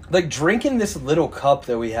them. Like drinking this little cup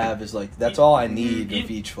that we have is like that's all I need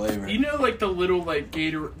of each flavor. You know, like the little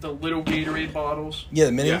Gatorade bottles. Yeah,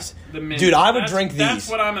 the minis. The minis. Dude, I would That's- drink That's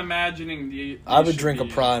these. what I'm imagining. I would should drink a be.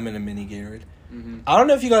 Prime and a mini Gatorade. Mm-hmm. I don't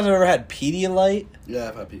know if you guys have ever had Pedialyte. Yeah,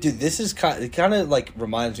 I've had pizza. Dude, this is it kind of like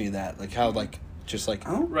reminds me of that, like how like just like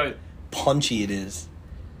Right. punchy it is.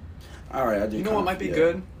 All right, I do. You know what might be yeah.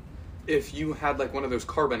 good? If you had like one of those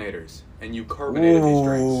carbonators and you carbonated these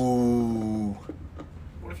drinks. Ooh.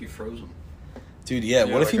 What if you froze them? Dude, yeah.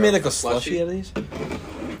 Yeah, What if like you made a like a slushy? slushy out of these?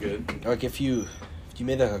 That'd be good. Like if you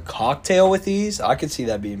made like a cocktail with these, I could see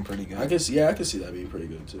that being pretty good. I could see that being pretty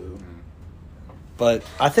good too. But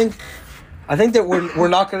I think that we're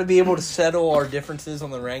not going to be able to settle our differences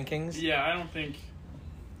on the rankings. Yeah, I don't think.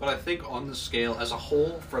 But I think on the scale as a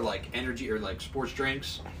whole for like energy or like sports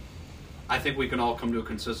drinks, I think we can all come to a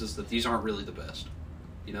consensus that these aren't really the best.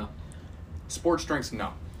 You know? Sports drinks,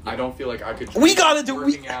 no. I don't feel like I could. We drink gotta do-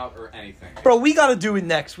 working out or anything. Bro, we got to do it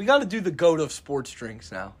next. We got to do the GOAT of sports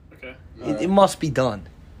drinks now. Okay. It must be done.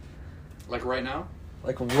 Like right now.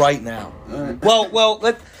 Like right now. Alright. Well,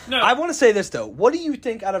 No. I want to say this though. What do you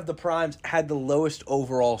think out of the primes had the lowest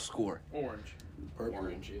overall score? Orange.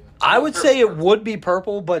 Orange, yeah. I would say it would be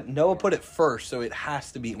purple, but Noah put it first, so it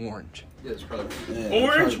has to be orange. Yeah, it's probably. Yeah,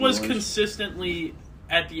 Orange probably was orange. consistently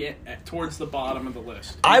towards the bottom of the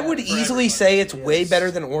list. I would For easily everybody. say it's way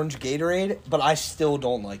better than orange Gatorade, but I still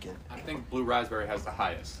don't like it. I think blue raspberry has the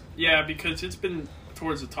highest. Yeah, because it's been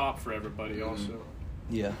towards the top for everybody also.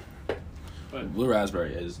 Yeah. But Blue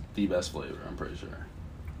raspberry is the best flavor. I'm pretty sure.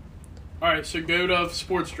 all right, so go to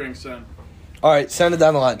sports drinks then. All right, send it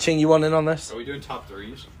down the line. Ching, you want in on this? Are we doing top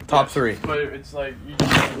threes? Top Yes, three. But it's like you do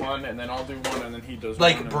one, and then I'll do one, and then he does one.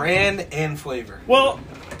 Like and- brand and flavor. Well,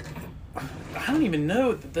 I don't even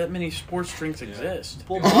know that many sports drinks exist.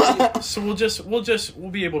 So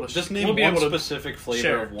we'll be able to Just name we'll be one able to specific flavor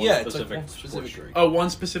share. of one Yeah, it's like specific one sports specific drink. Oh, one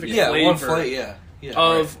specific Yeah, flavor one flavor. Yeah. Yeah.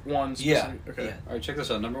 of one Yeah. specific. Okay. Yeah. All right, check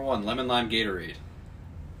this out. Number one, lemon lime Gatorade.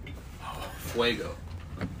 Fuego.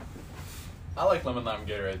 I like lemon lime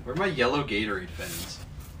Gatorade. Where are my yellow Gatorade fans?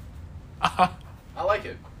 I like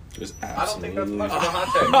it. There's I don't think that's absolutely much of a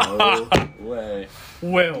hot take. no way.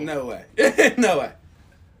 Well, No way. No way.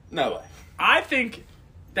 No way. I think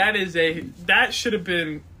that should have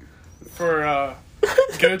been for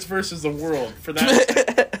Goats versus the World for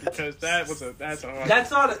that because that's a hard.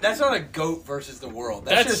 That's not a goat versus the world.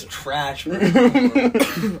 That's, That's- just trash. versus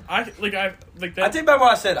the world. I like that. I take back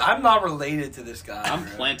what I said. I'm not related to this guy. I'm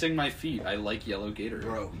planting my feet. I like yellow Gatorade.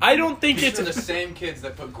 bro. I don't think These it's are the same kids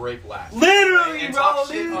that put grape last. Literally, And bro. talk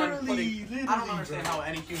shit on Literally, putting- I don't understand how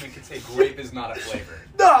any human can say grape is not a flavor.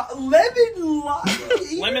 No, lemon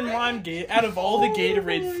lime. lemon lime out of all the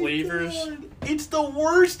Gatorade flavors. It's the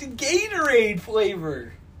worst Gatorade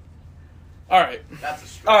flavor. All right, That's a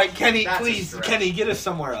stretch. All right, Kenny, That's a please, stretch. Kenny, get us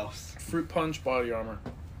somewhere else. fruit punch body armor.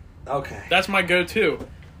 Okay. That's my go-to.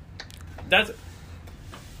 That's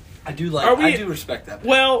I do like. Are we- I do respect that.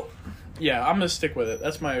 well, yeah. I'm gonna stick with it.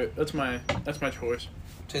 That's my choice.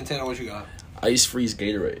 Santana, what you got? Ice freeze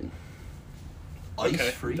Gatorade. Ice Okay.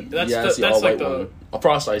 free. That's That's like white the one. I'll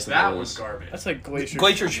frost ice in That those. was garbage. that's like glacier.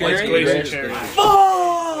 Glacier cherry? Glacier Glacier cherry. cherry.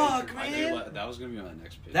 Fuck, I man. do that was gonna be my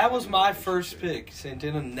next pick. That was my first pick.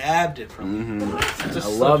 Santana nabbed it from me. Mm-hmm. Just I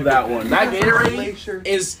such love a that good one. pick. That Gatorade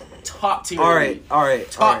is top tier. All right, all right, all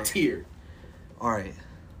Top right. tier. All right.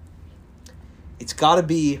 It's got to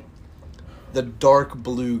be the dark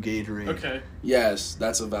blue Gatorade. Okay. Yes,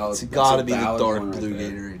 that's a valid. It's that's got to a be the valid dark one right blue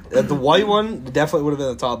there. Gatorade. The white one definitely would have been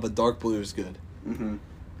the top, but dark blue is good. Mm-hmm.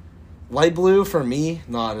 Light blue for me,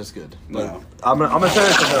 not as good. But No. I'm gonna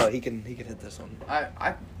send it to Noah. He can hit this one.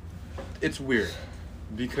 It's weird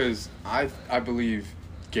because I believe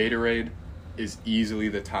Gatorade is easily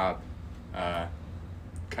the top kind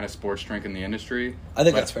of sports drink in the industry. I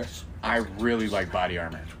think But that's fair. I really like body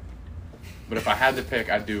armor. But if I had to pick,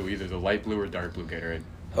 I'd do either the light blue or dark blue Gatorade.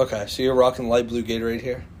 Okay, so you're rocking light blue Gatorade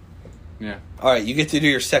here. Yeah. All right, you get to do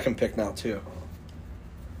your second pick now too.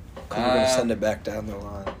 'Cause we're gonna Uh, send it back down the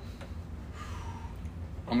line.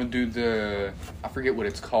 I'm gonna do I forget what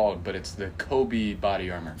it's called, but it's the Kobe body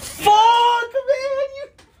armor. Fuck, man! You,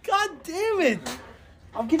 god damn it!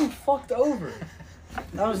 I'm getting fucked over.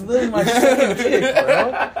 That was literally my second pick,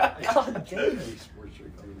 bro. God damn it! Sports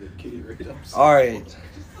drink other than Gatorade. I'm All right,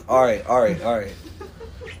 all right, all right, all right.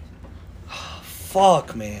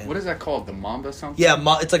 fuck, man. What is that called? The Mamba something? Yeah,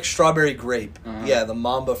 it's like strawberry grape. Uh-huh. Yeah, the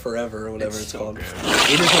Mamba Forever or whatever it's so called. good.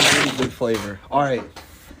 It is a really good flavor. All right.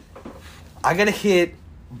 I got to hit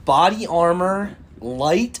Body Armor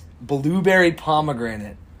Light Blueberry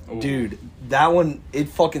Pomegranate. Ooh. Dude, that one, it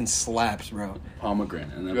fucking slaps, bro. Pomegranate.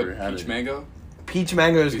 I You never got had peach it. mango? Peach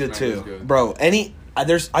Mango is Peach good Mango too. is good. Bro, I think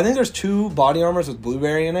there's 2 Body Armors with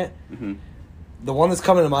blueberry in it. Mm-hmm. The one that's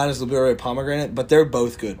coming to mind is the Blueberry Pomegranate, but they're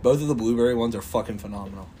both good. Both of the blueberry ones are fucking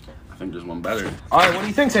phenomenal. I think there's one better. All right, what do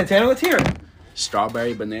you think, Santana? Let's hear it.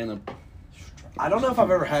 Strawberry banana. I don't know if I've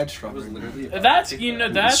ever had strawberry. That's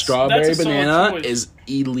Strawberry that's a solid banana choice. is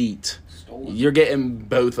elite. You're getting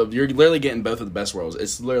both of. You're literally getting both of the best worlds.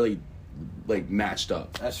 It's literally like matched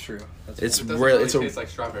up. That's true. It's It doesn't really. really It's a, taste like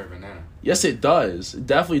strawberry banana. yes, it does. It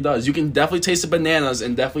definitely does. You can definitely taste the bananas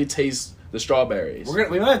and definitely taste the strawberries.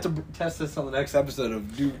 We might have to test this on the next episode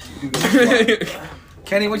of Do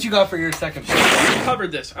Kenny, what you got for your second pick? We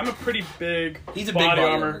covered this. I'm a pretty big He's a big body Body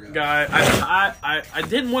armor Armor guy. I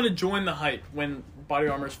didn't want to join the hype when Body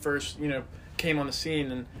Armors first came on the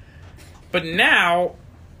scene, but now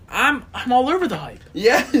I'm all over the hype.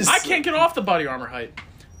 Yes. I can't get off the Body Armor hype.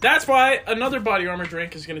 That's why another Body Armor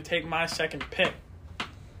drink is going to take my second pick.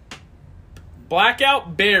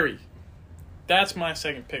 Blackout Berry. That's my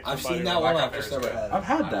second pick. I've for Body seen that Armor. one. I've just never had it. I've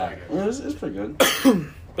had I that. like it. Yeah, it's pretty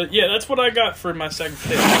good. But yeah, that's what I got for my second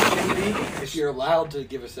pick. If you're allowed to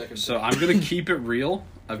give a second So I'm gonna keep it real.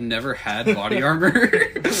 I've never had body armor.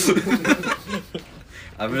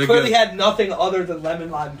 I'm gonna clearly go. had nothing other than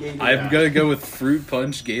lemon lime Gatorade. I'm gonna go with fruit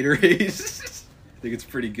punch Gatorade. I think it's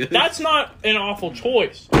pretty good. That's not an awful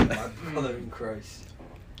choice. My brother in Christ.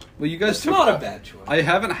 well, you guys It's took. not a bad choice. I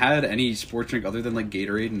haven't had any sports drink other than like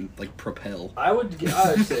Gatorade and like Propel. I would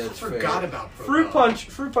say it's fair. about Fruit punch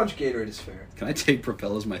Gatorade is fair. Can I take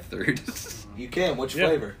Propel as my third? You can. Which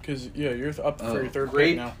flavor? Because you're up for your third pick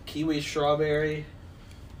Grape, now. kiwi, strawberry.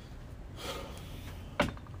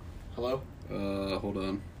 Hello? Hold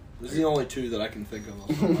on. This is the only 2 that I can think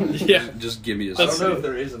of. Yeah, Just give me a I don't That's- second. know if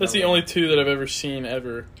there is. that's the another only one. 2 that I've ever seen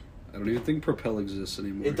ever. I don't even think Propel exists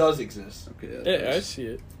anymore. It does exist. Okay. Yeah, I does. see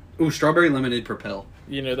it. Ooh, strawberry lemonade Propel.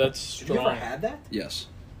 That's Have you ever strong. had that? Yes.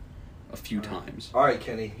 A few times. All right,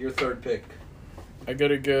 Kenny, your third pick. I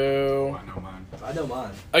gotta go I know mine. I know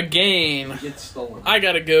mine. again. It gets stolen. I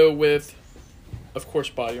gotta go with, of course,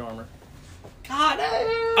 Body Armor. got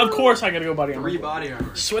it. Of course, I gotta go Body Armor. 3 body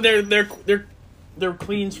armor. So they're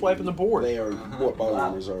clean swiping the board. They are. What body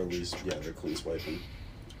armors are at least? Yeah, they're clean swiping.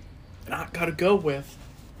 And I gotta go with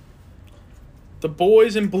the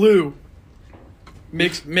boys in blue.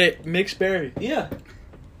 Mixed berry. Yeah,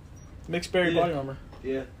 Mixed berry Yeah. Body Armor.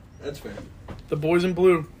 yeah, that's fair. The boys in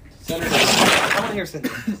blue. Center. I want to hear center.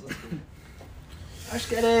 Let's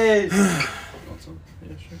get it. Yeah,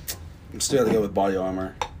 sure. I'm still gonna go with body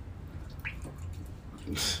armor.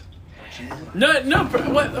 No, but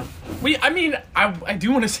what I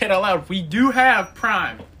do want to say it out loud. We do have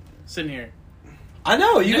Prime sitting here. I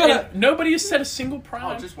know you gotta. Nobody has said a single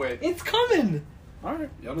Prime. Oh, just wait. It's coming. All right.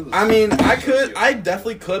 Y'all know this- I mean, I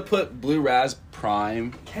definitely could put Blue Raz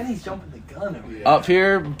Prime Kenny's jumping the gun over here. up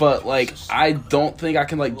here, but like, I don't think I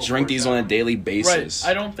can like drink these on a daily basis.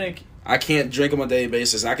 Right. I don't think. I can't drink them on a daily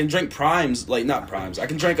basis. I can drink primes, like not primes. I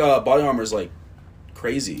can drink body armors like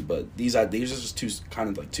crazy, but these are just too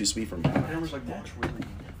too sweet for me.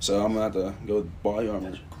 So I'm gonna have to go with body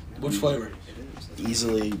armor. Which flavor?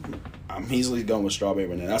 I'm easily going with strawberry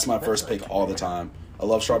banana. That's my first pick all the time. I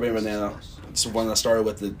love strawberry banana. It's the one that started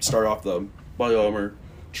off the body armor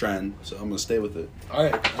trend, so I'm gonna stay with it. All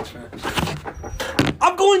right, that's fair.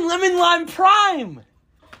 I'm going lemon lime prime.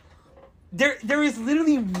 There is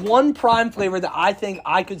literally one prime flavor that I think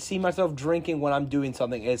I could see myself drinking when I'm doing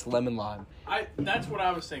something. And it's lemon lime. That's what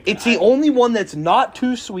I was thinking. It's the only one that's not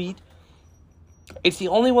too sweet. It's the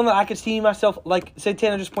only one that I could see myself, like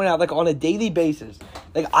Santana just pointed out, like on a daily basis.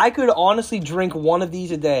 Like I could honestly drink one of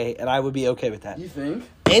these a day, and I would be okay with that. You think?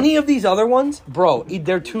 Any of these other ones, bro,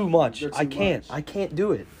 they're too much. They're too I can't. much. I can't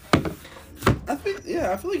do it. I think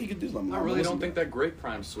like you could do lemon. I really don't think that grape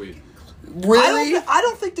prime's sweet. Really? I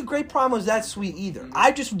don't think the Great Prime was that sweet either.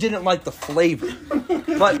 I just didn't like the flavor.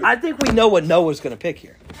 But I think we know what Noah's going to pick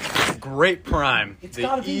here. Grape prime. It's The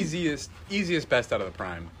gotta be- easiest best out of the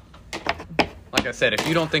prime. Like I said, if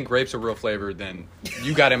you don't think grape's a real flavor, then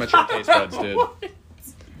you got immature taste buds, dude.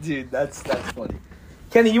 Dude, that's funny.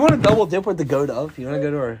 Kenny, you want to double dip with the goat of? You want to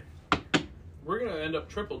go to our... We're gonna end up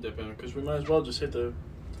triple dipping because we might as well just hit the.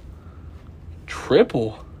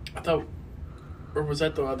 Triple? I thought, or was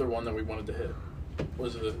that the other one that we wanted to hit?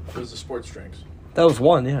 Was the sports drinks? That was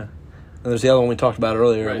one, yeah. And there's the other one we talked about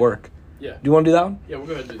earlier at Right. work. Yeah. Do you want to do that one? Yeah, we'll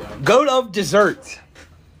go ahead and do that one. Goat of desserts.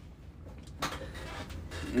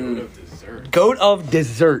 Goat of dessert. Goat of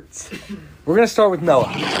desserts. We're gonna start with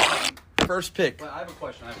Noah. First pick. But I have a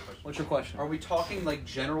question. What's your question? Are we talking like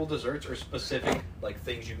general desserts or specific like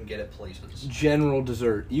things you can get at places? General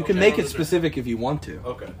dessert. You can Okay. make it General dessert. specific if you want to.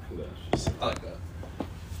 Okay. I like that.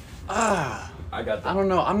 I got I don't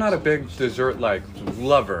know. I'm not a big dessert like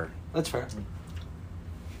lover, That's fair.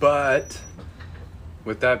 but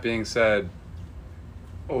with that being said,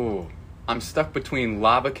 I'm stuck between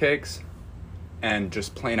lava cakes and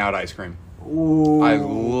just plain out ice cream. Ooh. I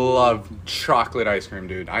love chocolate ice cream,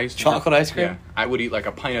 dude. I used to Chocolate ice cream? Yeah, I would eat like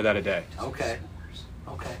a pint of that a day. Okay.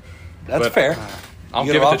 That's But, fair. I'll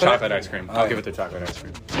You give gonna it the rock with chocolate it? ice cream. I'll Alright. give it the chocolate ice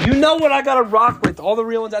cream. You know what I gotta rock with? All the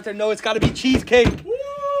real ones out there know it's gotta be cheesecake.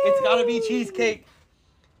 It's gotta be cheesecake.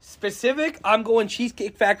 Specific, I'm going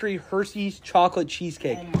Cheesecake Factory Hershey's chocolate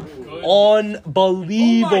cheesecake.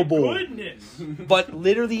 Unbelievable. Oh my goodness. But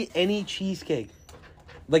literally any cheesecake.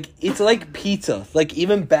 Like, it's like pizza. Like,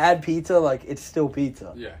 even bad pizza, like, it's still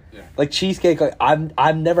pizza. Yeah. Like, cheesecake, like,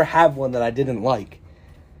 I've never had one that I didn't like.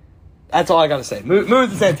 That's all I gotta say. Move to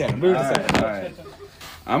Santana. Move to Santana. All right.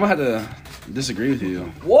 I'm gonna have to disagree with you.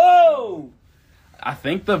 Whoa! I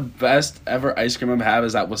think the best ever ice cream I've had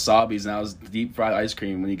is at Wasabi's, and that was deep fried ice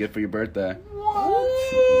cream when you get for your birthday.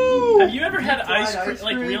 Have you ever had ice cream,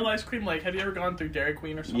 like real ice cream? Like, have you ever gone through Dairy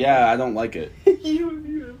Queen or something? Yeah, I don't like it.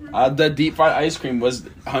 The deep fried ice cream was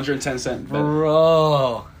 110 cents.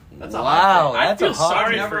 Bro. That's a Wow, I that's a feel hot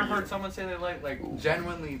sorry take. for Never you. heard someone say they like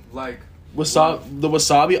genuinely like. The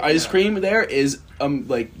wasabi ice cream there is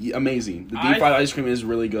like amazing. The deep fried ice cream is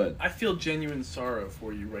really good. I feel genuine sorrow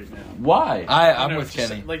for you right now. Why? I I'm know, with it just-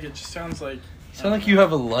 Kenny. Like, it just sounds like. You sound like you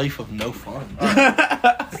have a life of no fun.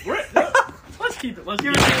 Let's keep it. Let's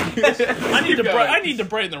keep it. I need to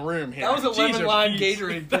brighten the room here. That was a Jeez, lemon lime Pete.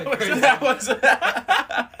 Gatorade That was- pick.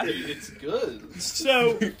 It's good.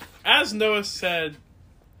 So, as Noah said,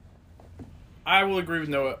 I will agree with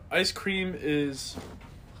Noah. Ice cream is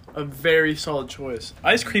a very solid choice.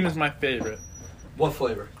 Ice cream is my favorite. What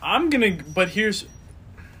flavor? But here's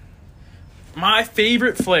my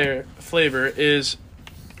favorite flavor is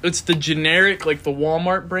it's the generic, like the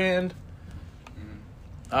Walmart brand,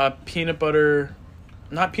 peanut butter,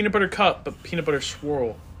 not peanut butter cup, but peanut butter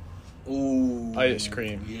swirl Ooh. ice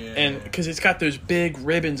cream. Yeah. And because it's got those big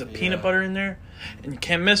ribbons of peanut butter in there, and you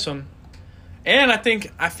can't miss them. And I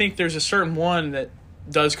think there's a certain one that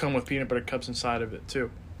does come with peanut butter cups inside of it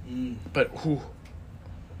too. But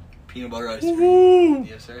Peanut butter ice cream. Woo.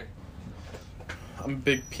 Yes, sir. I'm a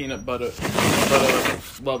big peanut butter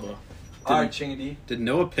lover. All right, Chingy. Did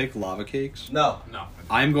Noah pick lava cakes? No.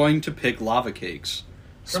 I'm going to pick lava cakes.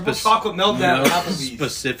 Triple chocolate meltdown at Applebee's.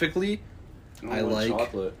 Specifically, I like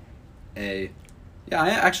chocolate. yeah, I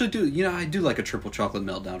actually do. You know, I do like a triple chocolate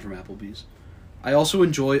meltdown from Applebee's. I also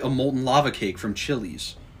enjoy a molten lava cake from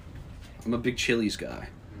Chili's. I'm a big Chili's guy.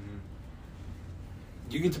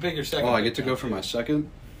 You get to pick your second. Oh, I get to go for my second.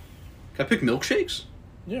 Can I pick milkshakes?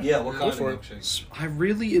 Yeah, what kind of for it. milkshakes? I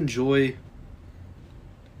really enjoy.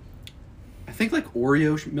 I think like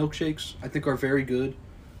Oreo milkshakes. I think are very good.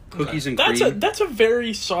 Cookies and cream. That's a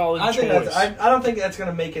very solid I choice. think that's. I don't think that's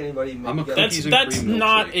gonna make anybody. I'm a get- cookies and That's cream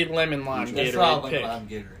not milkshake. a lemon lime That's Gatorade not like pick. lime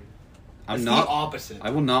Gatorade. I'm It's not. the opposite. I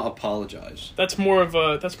will not apologize. That's more of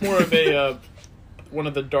a one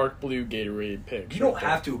of the dark blue Gatorade picks. You don't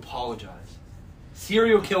have to apologize.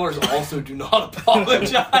 Serial killers also do not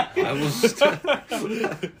apologize. I will.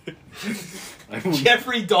 I will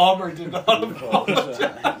Jeffrey Dahmer did not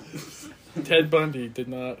apologize. Ted Bundy did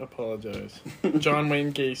not apologize. John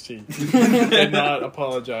Wayne Gacy did not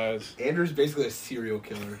apologize. Andrew's basically a serial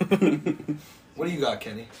killer. What do you got,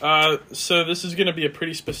 Kenny? So this is gonna be a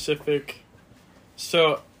pretty specific.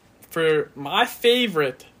 So, for my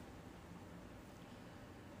favorite,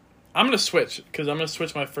 I'm gonna switch because I'm gonna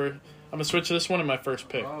switch this one in my first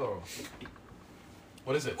pick. Oh.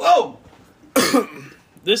 What is it? Whoa!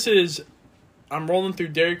 This is, I'm rolling through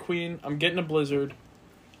Dairy Queen. I'm getting a Blizzard.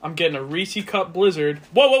 I'm getting a Reese Cup Blizzard.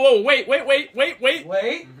 Whoa! Wait!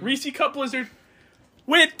 Wait. Reese Cup Blizzard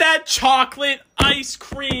with that chocolate ice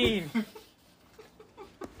cream.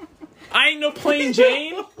 I ain't no plain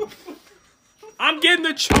Jane. I'm getting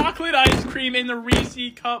the chocolate ice cream in the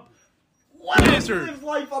Reese Cup Blizzard. He lives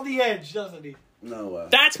life on the edge, doesn't he? No way.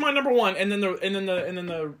 That's my number one, and then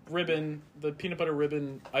the ribbon, the peanut butter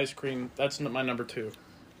ribbon ice cream. That's my number two.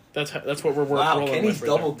 That's what we're Wow, rolling Kenny's with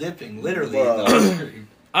right double there. dipping, literally. Bro. In the ice cream.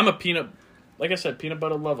 I'm a peanut, like I said, peanut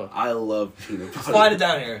butter lover. I love peanut butter. Slide it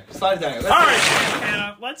down here. Slide it down here. All right,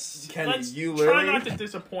 Hannah, let's Kenny, you try literally- not to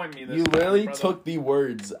disappoint me. This You time, literally brother. took the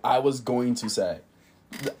words I was going to say.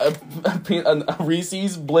 a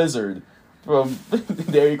Reese's Blizzard from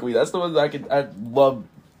Dairy Queen. That's the one that I love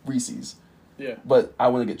Reese's. Yeah. But I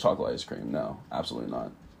wouldn't get chocolate ice cream. No, absolutely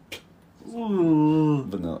not.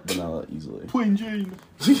 Vanilla easily. Plain Jane.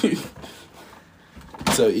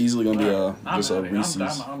 So easily gonna be I'm just a out of here. Reese's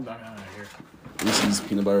I'm done out of here. Reese's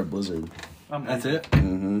peanut butter Blizzard. That's it.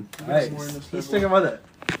 Mm-hmm. Hey, he's sticking with it.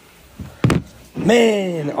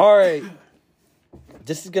 Man, all right.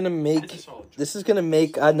 This is gonna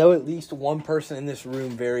make I know at least one person in this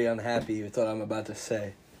room very unhappy with what I'm about to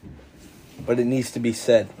say, but it needs to be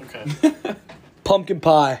said. Okay. Pumpkin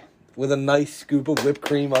pie with a nice scoop of whipped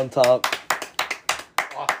cream on top.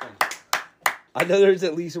 Awesome. I know there's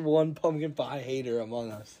at least one pumpkin pie hater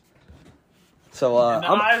among us. So And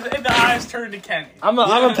the eyes turn to Kenny. I'm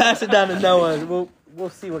gonna pass it down to Noah. We'll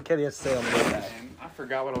see what Kenny has to say on this. And I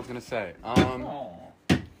forgot what I was gonna say. Aw.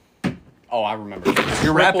 Oh, I remember.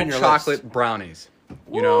 You're wrapping Triple your chocolate brownies.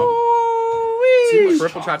 You know,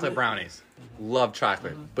 triple chocolate brownies. Love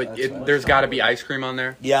chocolate, but there's got to be ice cream on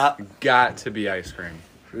there. Yeah, Got to be ice cream.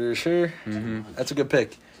 for sure. Mm-hmm. That's a good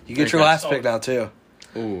pick. You get Very your good. last pick now too.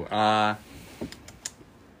 Ooh, I'm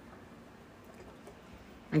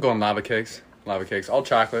going lava cakes. Lava cakes, all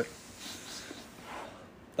chocolate.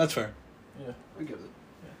 That's fair. I give it.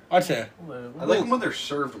 I'd say. I like them when they're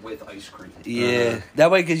served with ice cream. Yeah,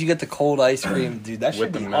 that way because you get the cold ice cream, dude. That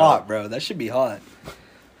should With be the hot, milk. bro. That should be hot.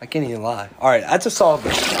 I can't even lie. All right, that's a solid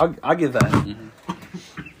pick. I'll give that.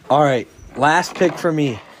 All right, last pick for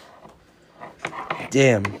me.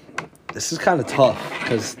 Damn, this is kind of tough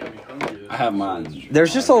because I have mine.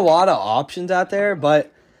 there's just a lot of options out there,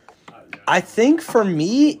 but I think for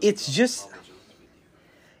me, it's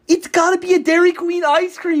got to be a Dairy Queen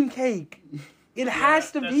ice cream cake. It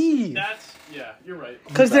has to be. Yeah, you're right.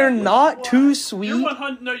 Because they're not too sweet. You're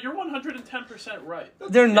 110% right.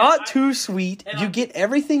 They're not too sweet. and You I'm- get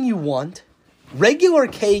everything you want. Regular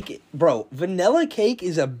cake, bro, vanilla cake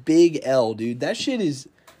is a big L, dude. That shit is...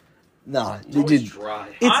 Nah, dude. Dry.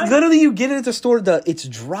 It's literally, you get it at the store, it's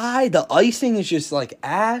dry, the icing is just like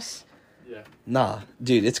ass. Yeah. Nah,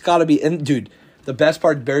 dude, it's gotta be... And, dude, the best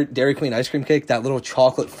part, Dairy Queen ice cream cake, that little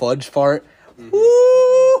chocolate fudge part.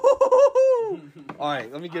 All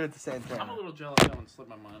right, let me get it at the same time. I'm a little jealous. That one slipped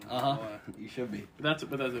my mind. You should be. That's a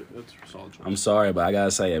solid choice. I'm sorry, but I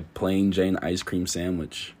gotta say a plain Jane ice cream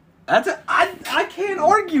sandwich. I can't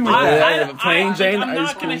argue with that. Plain Jane I'm ice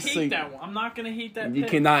not gonna cream hate that one. I'm not gonna hate that. You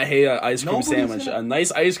pick. cannot hate an ice cream Nobody's sandwich. gonna- A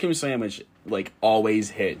nice ice cream sandwich, like,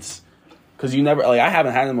 always hits. Because you never, like, I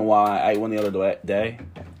haven't had them in a while. I ate one the other day.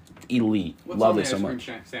 Elite. What's Love on the it so ice cream much.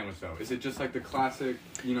 Sandwich though? Is it just like the classic,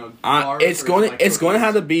 bars, It's or going like to it's going to cookies?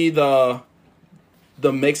 have to be the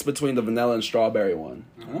mix between the vanilla and strawberry one.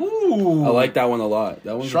 Ooh. I like that one a lot.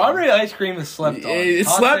 That one Strawberry ice cream is slept on. It's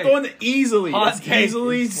Hot slept take. on easily. Hot It's take.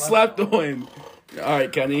 easily It's slept on. All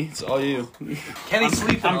right, Kenny, it's all you. Kenny's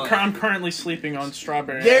sleeping on it. I'm currently sleeping on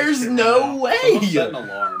strawberry. There's ice cream no right Someone set an way.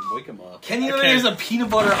 alarm. Wake him up. Kenny, Okay. there's a peanut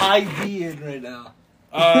butter IV in right now.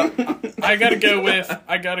 now. I gotta go with.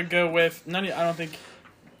 I don't think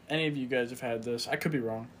any of you guys have had this. I could be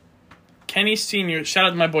wrong. Kenny Senior. Shout out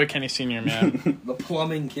to my boy Kenny Senior, man. The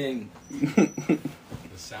plumbing king. The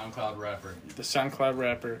SoundCloud rapper. The SoundCloud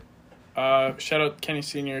rapper. Shout out Kenny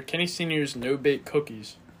Senior. Kenny Senior's no bake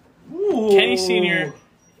cookies. Ooh. Kenny Senior.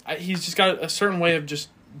 He's just got a certain way of just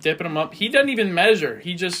dipping them up. He doesn't even measure.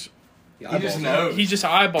 He just knows. He just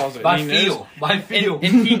eyeballs it. By He knows. feel. By feel.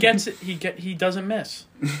 And he gets it. He doesn't miss.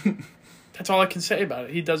 That's all I can say about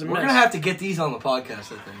it. He doesn't We're miss. going to have to get these on the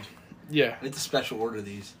podcast, I think. Yeah. I need to special order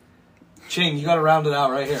these. Ching, you got to round it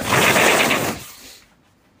out right here.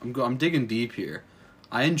 I'm digging deep here.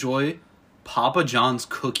 I enjoy Papa John's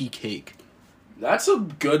cookie cake. That's a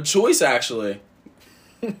good choice, actually.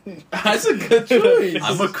 That's a good choice.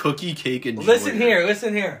 I'm a cookie cake enjoyer.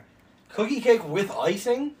 Listen here. Cookie cake with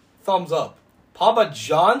icing, thumbs up. Papa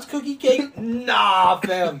John's cookie cake? Nah,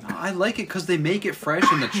 fam. I like it because they make it fresh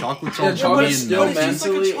and the chocolate's all Yeah, chocolate chunky is and still But melty. it's just like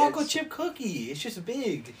a mentally, chocolate it's- chip cookie. It's just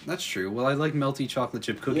big. That's true. Well, I like melty chocolate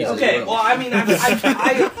chip cookies. Yeah, as Okay, well, I mean,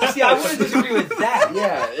 I see, I wouldn't disagree with that.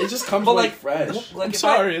 Yeah, it just comes But like fresh. like I'm if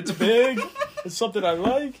sorry. It's big. It's something I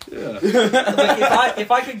like.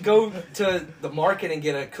 if I could go to the market and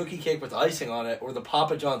get a cookie cake with icing on it, or the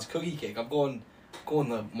Papa John's cookie cake, I'm going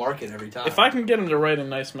the market every time. If I can get him to write a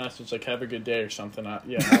nice message like "Have a good day" or something, I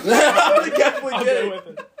I'll definitely go with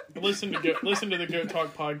it. Listen to the Goat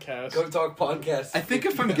Talk podcast. Go Talk podcast. I think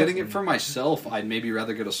if I'm getting it for myself, I'd maybe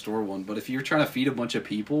rather get a store one. But if you're trying to feed a bunch of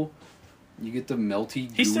people, you get the melty,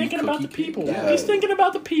 He's gooey thinking about cookie the people. cake. Yeah. He's thinking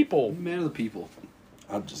about the people. Man of the people.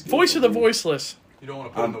 I'm just Voice of the voiceless. You don't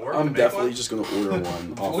want to put in the work. I'm to make definitely one? just gonna order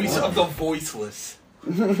one. Voice of the voiceless.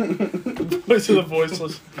 Voice of the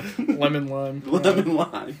voiceless. Lemon lime. Lemon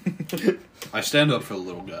lime. I stand up for the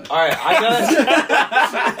little guy. All right,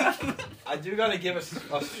 I do gotta give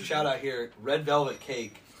a shout out here. Red Velvet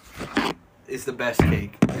Cake is the best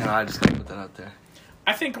cake, and I just gotta put that out there.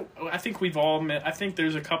 I think we've all met. I think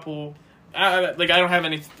there's a couple. I don't have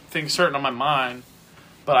anything certain on my mind,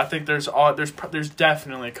 but I think there's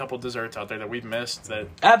definitely a couple desserts out there that we've missed. That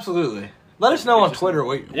Absolutely. Let us know on Twitter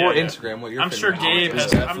or Yeah. Instagram what your I'm sure favorite Gabe has.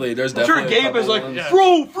 There's I'm sure definitely Gabe is like, Yeah.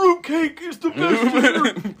 bro, fruitcake is the best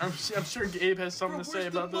dessert. I'm sure Gabe has something to say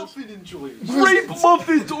about this. Grape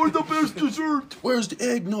muffins are the best dessert. Where's the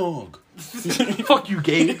eggnog? Fuck you,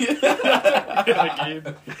 Gabe. Yeah,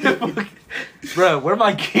 Gabe. Bro, where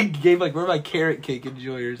my cake, Gabe? Like, where my carrot cake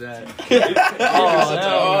enjoyers at?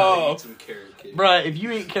 Oh, some carrot cake. Bro, if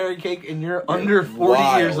you eat carrot cake and you're under 40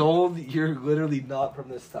 years old, you're literally not from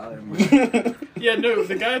this time. Yeah, no,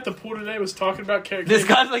 the guy at the pool today was talking about carrot This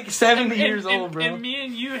cake. guy's like 70 years old, bro. And me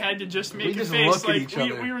and you had to just make We a just face look at like each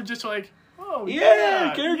other. we were just like, oh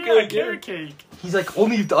Yeah, carrot cake, carrot cake. He's like,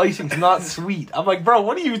 only if the icing's not sweet. I'm like, bro,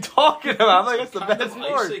 what are you talking about? I'm like, that's the Kind best of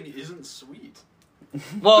part. icing isn't sweet.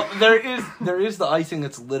 Well, there is the icing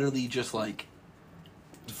that's literally just like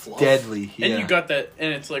Fluff. deadly. Yeah. And you got that,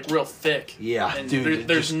 and it's like real thick. Yeah, and dude, it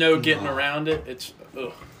there's just- no getting no. around it. It's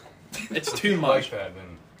ugh. It's If too you much. like that,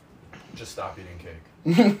 then just stop eating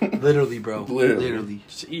cake. literally, bro. Literally. Literally.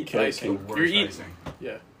 Just eat Carrot icing. The You're worst eating. icing.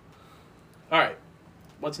 Yeah. All right.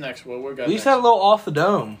 What's next? What we got? We just next? had a little off the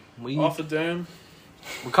dome. Off the dome.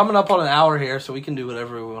 We're coming up on an hour here, so we can do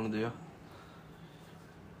whatever we want to do.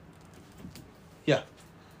 Yeah.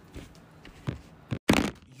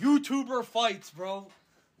 YouTuber fights, bro.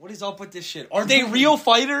 What is up with this shit? Are they real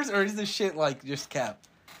fighters, or is this shit like just cap?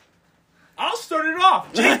 I'll start it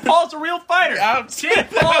off. Jake Paul's a real fighter. Jake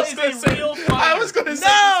Paul is a real fighter. I was gonna say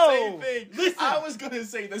No! the same thing. Listen. I was gonna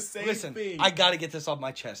say the same Listen, thing. I gotta get this off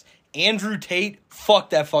my chest. Andrew Tate, fuck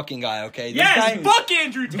that fucking guy, okay? This Yes, guy, fuck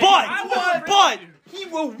Andrew Tate. I want but he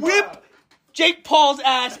will whip Jake Paul's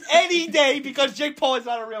ass any day because Jake Paul is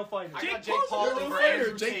not a real fighter. I got Jake Jake Paul's a Paul real over fighter.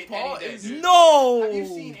 Andrew Jake Tate Paul any day, is- dude. No! Have you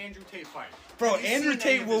seen Andrew Tate fight? Bro, Have you Andrew seen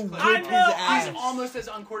Tate any will of his whip I his know, ass. He's almost as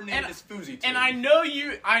uncoordinated And- as Fousey. And I know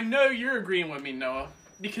you're agreeing with me, Noah,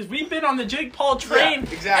 because we've been on the Jake Paul train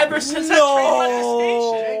Yeah, exactly. ever since that train left the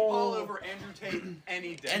station. Jake Paul over Andrew Tate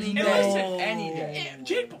any day. Any And day. listen, Any day.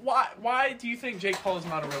 Jake, why do you think Jake Paul is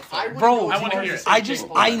not a real fighter? Bro, I want to hear it.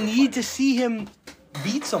 I need to see him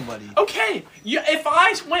beat somebody. Okay, if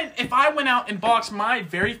I went out and boxed my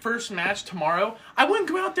very first match tomorrow, I wouldn't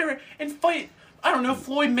go out there and fight. I don't know,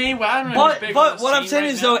 Floyd Mayweather. I don't know. who's big on But the what I'm scene saying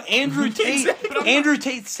right is now. though, Andrew Tate, Andrew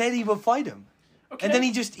Tate said he would fight him, Okay. and then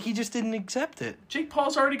he just didn't accept it. Jake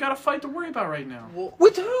Paul's already got a fight to worry about right now.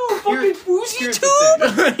 With who? Fucking Fousey here's too?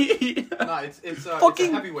 the No, it's a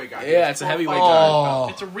Fucking- heavyweight guy. Yeah, it's a heavyweight Oh.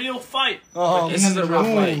 It's a real fight. Oh, This is a rough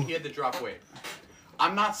no. fight. He had to drop weight.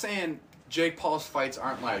 I'm not saying Jake Paul's fights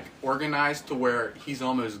aren't like organized to where he's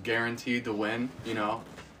almost guaranteed to win, you know?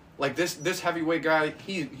 Like this heavyweight guy,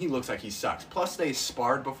 he looks like he sucks. Plus they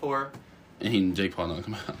sparred before. And Jake Paul not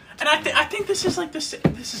come out. And I think this is like this.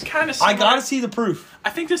 This is kind of. I gotta see the proof.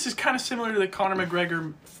 I think this is kind of similar to the Conor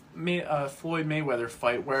McGregor, Floyd Mayweather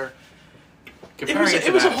fight, where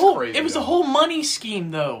it was a whole money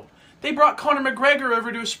scheme though. They brought Conor McGregor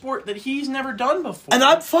over to a sport that he's never done before. And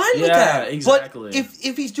I'm fine with Yeah, that. exactly. But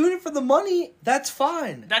if he's doing it for the money, that's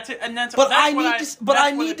fine. That's it. And that's But that's I what need that's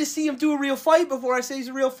what to see him do a real fight before I say he's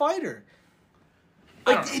a real fighter.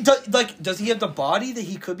 I Like, does he have the body that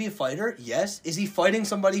he could be a fighter? Yes. Is he fighting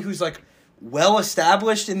somebody who's like well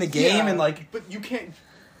established in the game and like? But you can't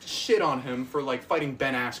shit on him for like fighting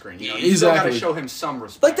Ben Askren. You know, you Exactly. still gotta show him some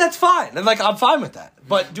respect. Like that's fine, and like I'm fine with that.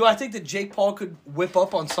 But do I think that Jake Paul could whip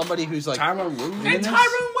up on somebody who's like? Tyron Woodley. And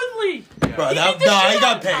Tyron Woodley, Bro, He that, beat the no, shit he out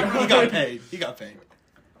got of paid. Tyron He got Woodley. paid. He got paid.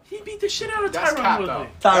 he beat the shit out of That's Tyron cap, Woodley. though.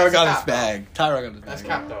 Tyron That's got his cap. bag. Tyron got his That's bag.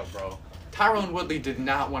 cap though, bro. Tyrone Woodley did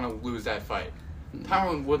not want to lose that fight.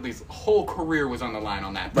 Tyrone Woodley's whole career was on the line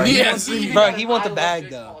on that Bro, fight. he Yes, wants- he- bro, he want I the love bag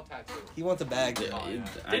Jake though. Paul tattoo. He want the bag though.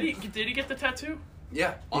 Did he get the tattoo?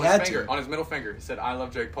 Yeah, on He his had finger, to. on his middle finger. He said, "I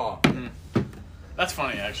love Jake Paul." That's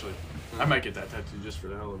funny, actually. I might get that tattoo just for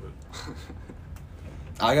the hell of it.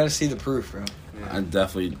 I gotta see the proof, bro. I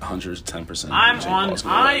definitely 110%. I'm Jake on. Paul's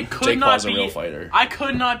gonna I win. could Jake not Paul's be. a real fighter. I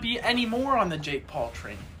could not be any more on the Jake Paul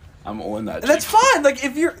train. I'm on that. And that's Jake Paul. fine. Like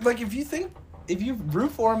if you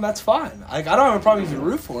root for him, that's fine. Like I don't have a problem if you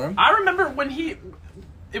root for him. I remember when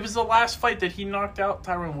it was the last fight that he knocked out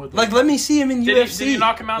Tyron Woodley. Like let me see him in Did UFC. he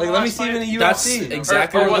knock him out Like in the let me last see him in fight? the That's UFC.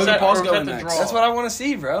 exactly Or where was Logan that- Paul's or was that going the next. draw? That's what I want to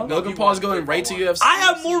see, bro. Logan Paul's going right to UFC. I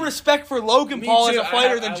have more respect for Logan Me Paul too. as a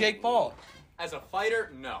fighter I- than Jake Paul. As a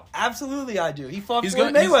fighter, no. Absolutely, I do. He fought He's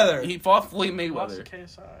Floyd going. Mayweather. He fought Floyd Lost to Mayweather.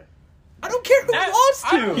 KSI. I don't care who he lost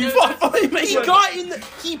to. He fought Floyd He Mayweather. got in.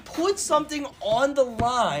 He put something on the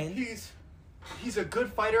line. He's a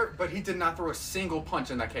good fighter, but he did not throw a single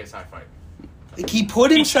punch in that KSI fight. Like, he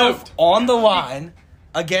put himself choked. on the line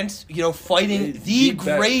against, fighting the the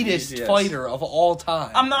best- greatest yes. fighter of all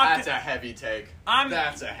time. I'm not. That's a heavy take.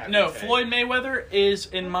 That's a heavy No, take. Floyd Mayweather is,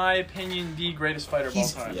 in my opinion, the greatest fighter of all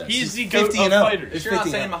He's- time. yes. He's the He's GOAT 50 of and up. fighters. If you're not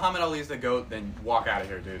 50 saying now. Muhammad Ali is the GOAT, then walk out of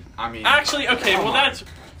here, dude. I mean, Actually, okay, well that's.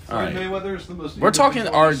 All right. Mayweather is the most. We're talking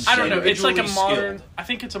our. I don't know. It's like a Individually modern. skilled. I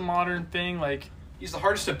think it's a modern thing. Like he's the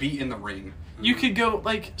hardest to beat in the ring. you could go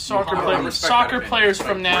like soccer I players. respect that Soccer opinion. players Like,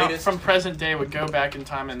 from now, greatest- from present day, would go back in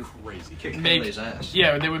time and Crazy. Kick make. Pele's ass.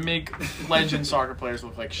 Yeah, they would make legend soccer players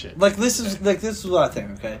look like shit. this is what I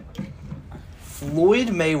think. Okay, Floyd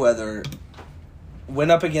Mayweather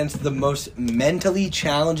went up against the most mentally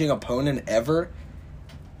challenging opponent ever,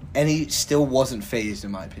 and he still wasn't phased,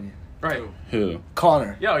 in my opinion. Right. Who?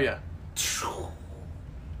 Connor. Yeah, oh, yeah.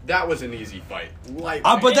 That was an easy fight. Like,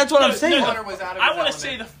 But that's what I'm No, saying. no, Connor was out of I his want to element.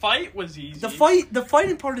 say the fight was easy. The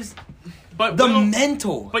fighting part is but the Will-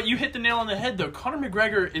 mental. But you hit the nail on the head though. Conor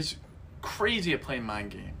McGregor is crazy at playing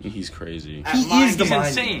mind games. He's crazy. At He mind is the He's games- mind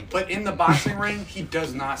insane. game. But in the boxing ring, he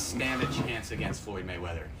does not stand a chance against Floyd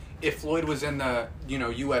Mayweather. If Floyd was in the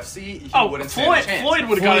UFC, he Oh, wouldn't Floyd! stand a chance. Floyd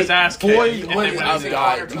would have got his ass kicked. Floyd if they would would've have said-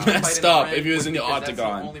 got Conor took the fight messed in the up ring if he was in the because that's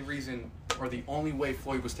octagon. the only reason, or the only way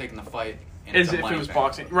Floyd was taking the fight. And As it's a if money it was thing.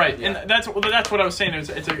 boxing, right? Yeah. And that's what I was saying.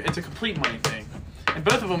 It's a complete money thing, and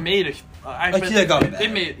both of them made a. I Like, bet they got a they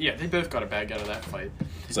bag. made they both got a bag out of that fight.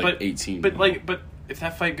 It's like 18. But if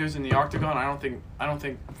that fight goes in the octagon, I don't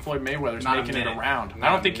think Floyd Mayweather's Not a making it minute. around. Not I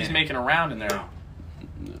don't a think he's minute. making a round in there. No.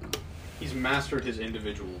 He's mastered his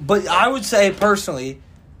individual. But I would say personally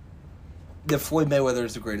that Floyd Mayweather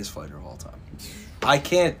is the greatest fighter of all time. I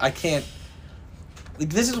can't. Like,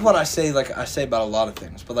 this is what I say. Like I say about a lot of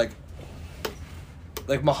things, but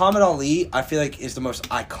like Muhammad Ali, I feel like is the most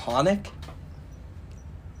iconic.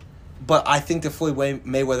 But I think that Floyd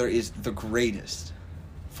Mayweather is the greatest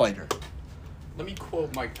fighter. Let me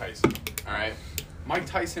quote Mike Tyson. All right, Mike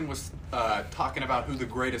Tyson was talking about who the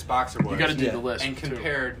greatest boxer was. You got to do Yeah. the list and too.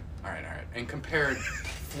 compared. All right, and compared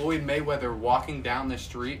Floyd Mayweather walking down the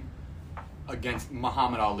street against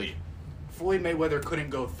Muhammad Ali. Floyd Mayweather couldn't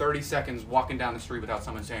go 30 seconds walking down the street without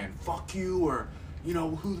someone saying "fuck you" or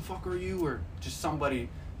 "who the fuck are you" or just somebody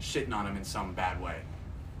shitting on him in some bad way.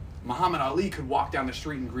 Muhammad Ali could walk down the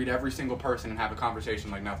street and greet every single person and have a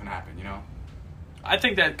conversation like nothing happened. I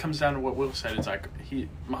think that comes down to what Will said. It's like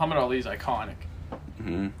Muhammad Ali is iconic.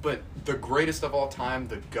 Mm-hmm. But the greatest of all time,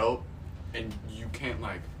 the GOAT, and you can't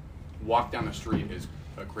walk down the street is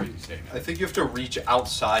a crazy statement. I think you have to reach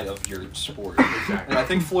outside of your sport. Exactly. And I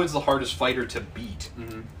think Floyd's the hardest fighter to beat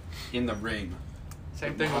Mhm. in the ring.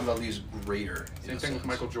 Same thing Muhammad with Ali's greater. same thing with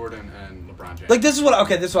Michael Jordan and LeBron James. Like, this is what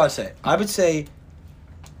I say. I would say,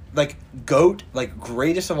 like, GOAT, like,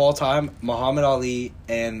 greatest of all time, Muhammad Ali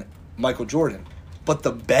and Michael Jordan. But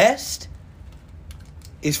the best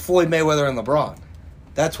is Floyd Mayweather and LeBron.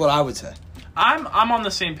 That's what I would say. I'm on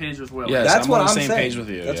the same page with Will. Yeah. Yes, That's I'm what on the I'm same saying. page with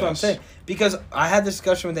you, That's what I'm yes. saying. Because I had this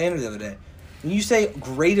discussion with Andrew the other day. When you say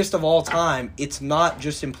greatest of all time, it's not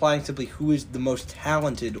just implying simply who is the most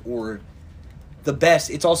talented or the best.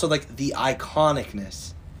 It's also like the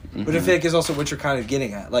iconicness. But I feel like is also what you're kind of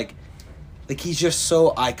getting at. Like he's just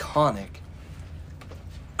so iconic.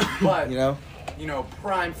 but You know?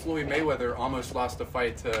 prime Floyd Mayweather almost lost the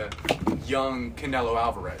fight to young Canelo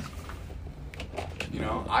Alvarez.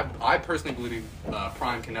 I personally believe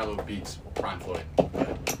prime Canelo beats prime Floyd.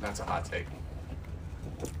 But that's a hot take.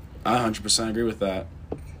 I 100% agree with that.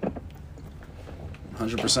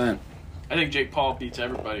 100%. I think Jake Paul beats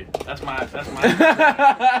everybody. That's my.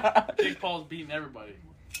 Jake Paul's beating everybody.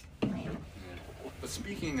 But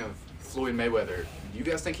speaking of Floyd Mayweather, do you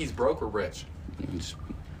guys think he's broke or rich?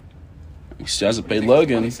 He still hasn't What do paid you think of the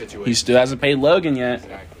Logan. money situation? He still hasn't paid Logan yet.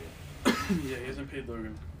 Exactly. Yeah, he hasn't paid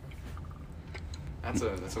Logan. That's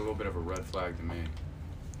a little bit of a red flag to me.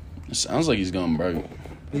 It sounds like he's going broke.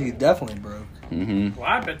 He definitely broke. Mm-hmm. Well,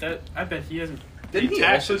 I bet he hasn't Didn't paid he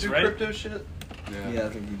taxes, also do right? crypto shit? Yeah, I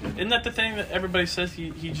think he did. Isn't that the thing that everybody says he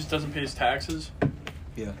just doesn't pay his taxes?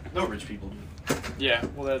 Yeah. No rich people do. Yeah,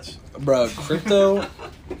 well that's Bro, crypto,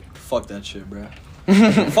 fuck that shit, bro.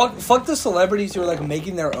 fuck the celebrities who are like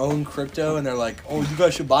making their own crypto and they're like, oh, you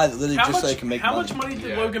guys should buy it literally just so they can make how money. much money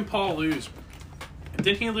did Yeah. Logan Paul lose?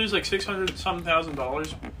 Didn't he lose like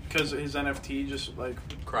 $600,000 because his NFT just like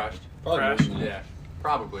Crashed. crashed? Yeah,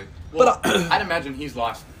 probably. But Well, I'd imagine he's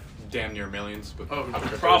lost damn near millions with Oh, how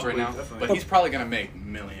crypto is probably, right now. definitely. But he's probably gonna make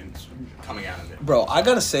millions coming out of it. Bro, I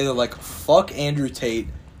gotta say that, like, fuck Andrew Tate,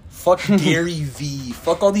 fuck Gary V,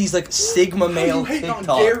 fuck all these, like, Sigma male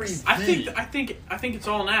TikToks. I think it's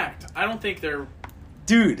all an act. I don't think they're.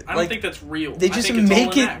 Dude, I don't think that's real. they I just think it's all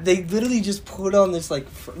make an it, act. they literally just put on this, like,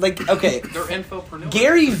 okay. They're infopreneurs.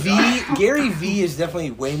 Gary V is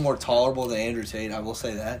definitely way more tolerable than Andrew Tate, I will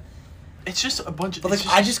say that. It's just a bunch of. But, like,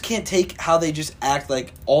 I just can't take how they just act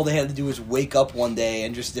like all they had to do was wake up one day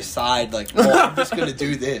and just decide, like, oh, I'm just gonna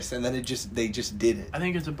do this, and then they just did it. I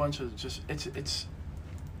think it's a bunch of just. It's.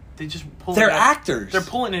 They just pull. They're it out. actors. They're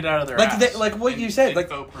pulling it out of their Like, ass. like what you said, like,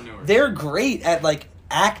 Infopreneurs. they're great at, like,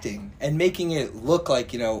 acting and making it look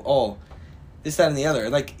like, you know, oh, this, that, and the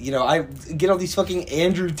other. Like, you know, I get all these fucking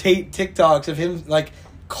Andrew Tate TikToks of him, like,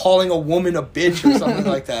 calling a woman a bitch or something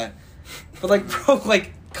like that. But, like, bro,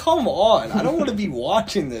 like, come on. I don't want to be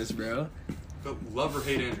watching this, bro. But love or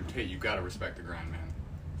hate Andrew Tate, you gotta respect the grind, man.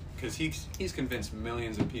 Because he's convinced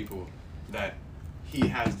millions of people that he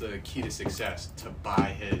has the key to success to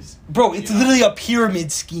buy his. Bro, it's you know, literally a pyramid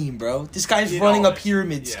scheme, bro. This guy's Did running all a this.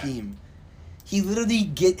 pyramid Yeah. scheme. He literally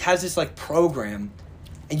has this, like, program,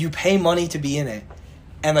 and you pay money to be in it.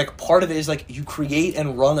 And, like, part of it is, like, you create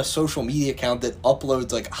and run a social media account that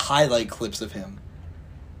uploads, like, highlight clips of him.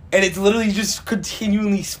 And it's literally just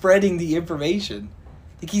continually spreading the information.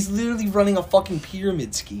 Like, he's literally running a fucking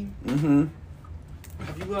pyramid scheme. Mm-hmm.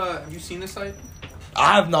 Have you seen this site?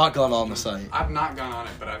 I have not gone on the site. I've not gone on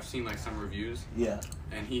it, but I've seen like some reviews, Yeah.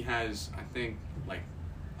 and he has I think like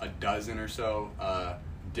a dozen or so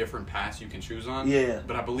different paths you can choose on. Yeah.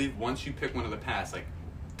 But I believe once you pick one of the paths, like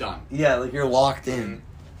done. Yeah, like, you're locked in.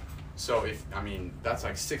 So that's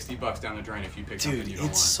like $60 down the drain if you pick Dude, something you don't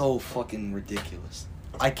it's so want. fucking ridiculous.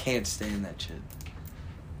 I can't stand that shit.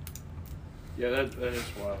 Yeah, that is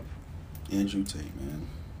wild. Andrew Tate, man.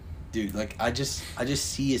 Dude, like, I just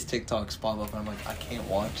see his TikToks pop up, and I'm like, I can't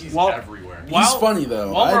watch He's it. Well- everywhere. While- He's funny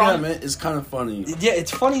though. while we're I on- admit, it's kind of funny. Yeah,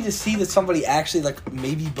 it's funny to see that somebody actually, like,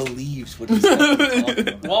 maybe believes what he's talking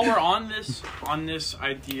about. While we're on this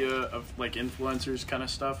idea of like influencers kind of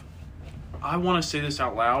stuff, I want to say this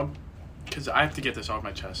out loud because I have to get this off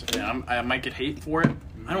my chest. And I might get hate for it.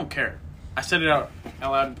 I don't care. I said it out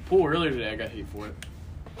loud at the pool earlier today. I got hate for it.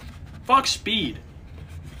 Fuck Speed.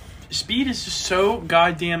 Speed is just so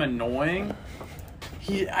goddamn annoying.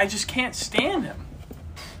 I just can't stand him.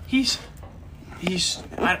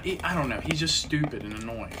 I don't know. He's just stupid and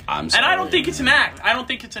annoying. I'm And I don't sorry, think it's an act. I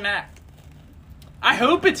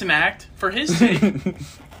hope it's an act for his sake.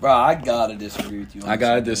 Bro, I gotta disagree with you. On I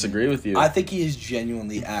gotta this one. disagree with you. I think he is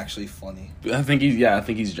genuinely actually funny. I think he's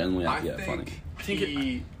genuinely I funny. think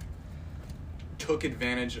he took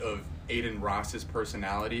advantage of Aiden Ross's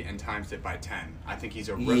personality and times it by 10. I think he's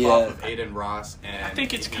a ripoff Yeah. of Aiden Ross, and I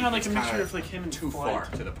think it's kind of like a mixture of like him and too Flight.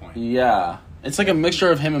 far to the point. Yeah, it's like a mixture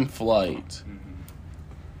of him and Flight.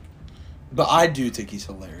 But I do think he's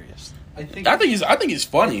hilarious. I think I think he's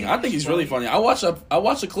funny. I think he's really funny. I watch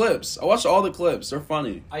the clips. I watch all the clips. They're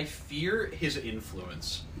funny. I fear his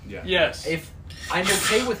influence. Yeah. Yes. If I'm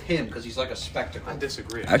okay with him because he's like a spectacle. I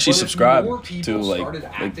disagree. Actually, But if subscribe more to people started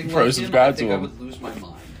acting pro like him, subscribe I think to I him. would lose my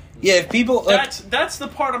mind. Yeah, if people like, That's the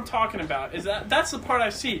part I'm talking about. That's the part I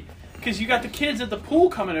see because you got the kids at the pool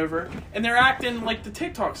coming over and they're acting like the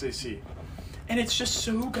TikToks they see, and it's just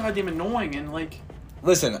so goddamn annoying and like.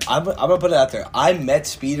 listen, I'm gonna put it out there. I met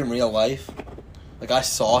Speed in real life. Like, I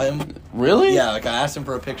saw him. Really? Yeah, like, I asked him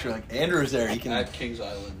for a picture. Like, Andrew's there. He can. At Kings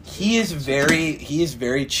Island. He is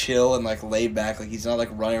very chill and, like, laid back. Like, he's not, like,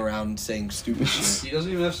 running around saying stupid shit. He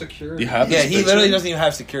doesn't even have security. You have Yeah, this he picture? literally doesn't even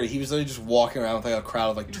have security. He was literally just walking around with, like, a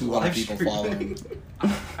crowd of, like, 200 live people streaming. following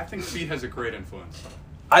him. I think Speed has a great influence.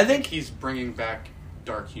 I I think think he's bringing back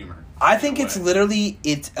dark humor. it's way. literally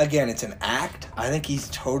it's an act. I think he's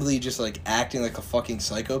totally just like acting like a fucking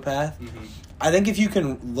psychopath. Mm-hmm. I think if you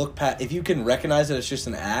can if you can recognize that it's just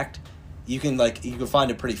an act, you can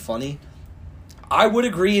find it pretty funny. I would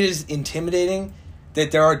agree it is intimidating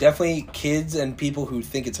that there are definitely kids and people who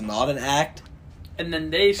think it's not an act, And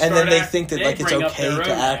then they think that like it's bring up okay their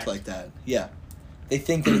to own act like that. Yeah, they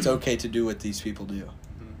think that it's okay to do what these people do.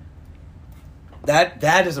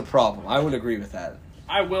 That is a problem. I would agree with that.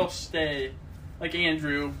 I will stay, like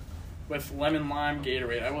Andrew, with lemon lime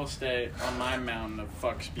Gatorade. I will stay on my mountain of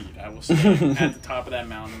fuck Speed. I will stay at the top of that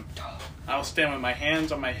mountain. I will stand with my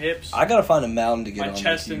hands on my hips, I gotta find a mountain to get my on.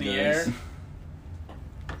 chest with in you the guys. air.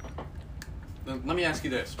 Let me ask you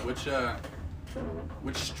this: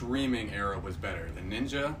 which streaming era was better, the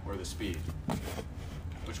Ninja or the Speed?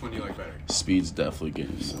 Which one do you like better? Speed's definitely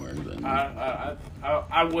getting more than.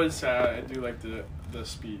 I would say I do like the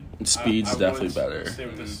speed. Speed's I definitely would better. Stay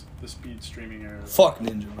with the speed streaming era. Fuck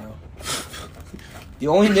Ninja, bro. The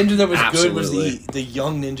only Ninja that was good was Absolutely. the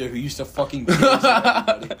young Ninja who used to fucking bitch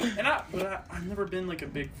at everybody. And I've never been like a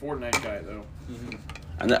big Fortnite guy though.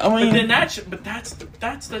 And I But mean, then that's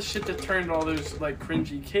the shit that turned all those like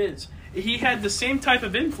cringy kids. He had the same type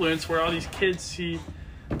of influence where all these kids see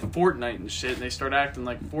Fortnite and shit, and they start acting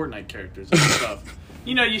like Fortnite characters and stuff.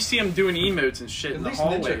 You know, you see him doing emotes and shit in At the least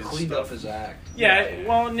hallway Ninja and cleaned stuff. up his act. Yeah,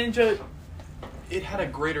 well, Ninja. It had a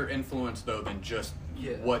greater influence though than just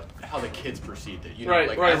Yeah. how the kids perceived it. You know, Right,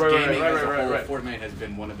 like right, as right, gaming right, as a right, whole, right. Fortnite has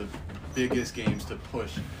been one of the biggest games to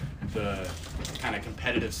push the kind of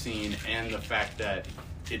competitive scene, and the fact that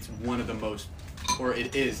it's one of the most, or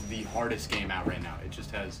it is the hardest game out right now. It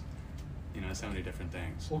just has, so many different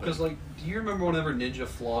things. Well, But- because do you remember whenever Ninja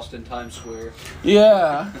flossed in Times Square?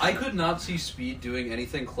 yeah. I could not see Speed doing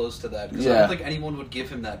anything close to that because I Yeah. don't think anyone would give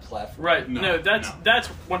him that platform. Right. No, No, that's no. that's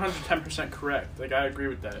 110% correct. Like I agree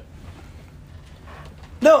with that.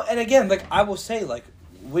 No, and again, like I will say, like,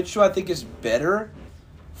 which do I think is better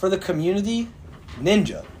for the community?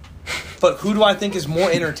 Ninja. But who do I think is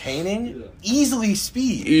more entertaining? Easily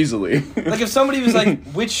Speed. Easily. Like if somebody was like,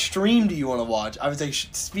 which stream do you want to watch? I would say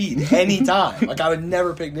Speed anytime. Like I would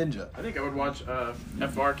never pick Ninja. I think I would watch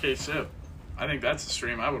FRK Sip. I think that's the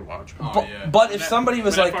stream I would watch. Oh, But, yeah. but if somebody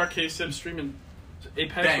was when like, FRK Sip streaming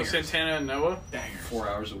Apex Bangers. with Santana and Noah, Bangers. 4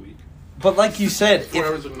 hours a week. but like you said, 4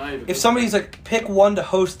 hours a night. if somebody's like, pick one to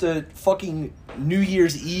host a fucking New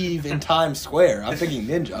Year's Eve in Times Square, I'm picking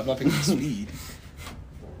Ninja. I'm not picking Speed.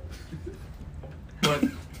 But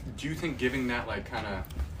do you think giving that like kind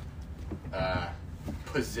of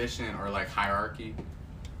position or like hierarchy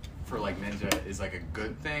for like Ninja is like a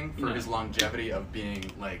good thing for No. his longevity of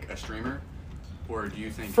being like a streamer, or do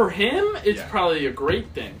you think for him, it's Yeah. probably a great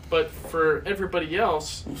thing, but for everybody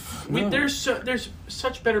else, No. there's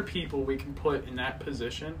such better people we can put in that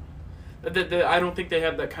position. That I don't think they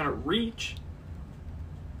have that kind of reach.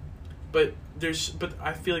 But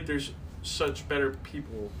I feel like there's such better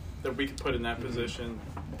people that we could put in that position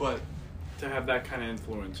But to have that kind of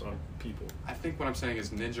influence on people. I think what I'm saying is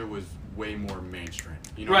Ninja was way more mainstream.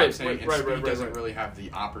 You know Right, what I'm saying? right, And right, Speed right, doesn't right. really have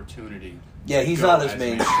the opportunity. Yeah, to he's go not as as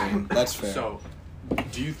mainstream. That's fair. So,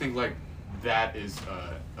 do you think like that is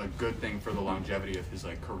a good thing for the longevity of his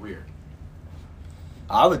like career?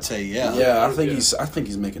 I would say yeah. Yeah, I Yeah. think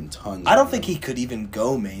he's making tons. I don't think he could even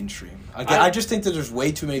go mainstream. I- I just think that there's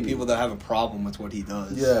way too many people that have a problem with what he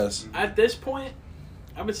does. Yes. At this point,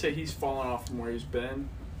 I would say he's fallen off from where he's been,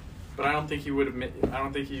 but I don't think he would have. I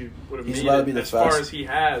don't think he would have He's made about to it be the as far fast- as he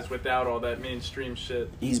has without all that mainstream shit.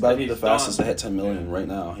 He's about to that be the he's fastest done. to hit 10 million right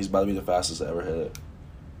now. He's about to be the fastest to ever hit it.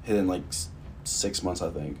 Hit in like 6 months, I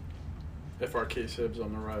think. FRK Sibs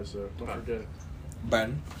on the rise, though. Don't forget.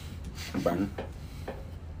 Ben. Burn.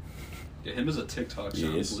 Yeah, him as a TikTok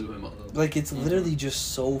sound Yes. blew him up. Like it's literally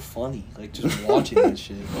just so funny. Like just watching that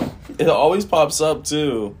shit. It always pops up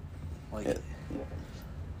too. Like Yeah.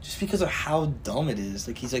 just because of how dumb it is.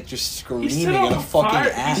 Like he's like just He screaming set at a off fucking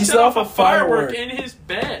fire. ass. He He set set off off a a firework firework. in his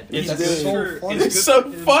bed. It's That's good so for- funny. It's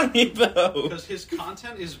so funny though. Because his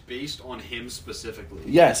content is based on him specifically.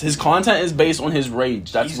 Yes, his content is based on his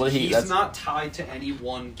rage. That's he's, what he. He's That's not tied to any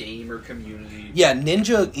one game or community. Yeah,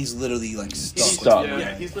 Ninja he's literally like He's stuck. stuck. With Yeah,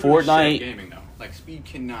 it. he's literally Fortnite- shit gaming though. Like Speed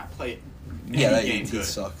cannot play any Yeah, that game he good.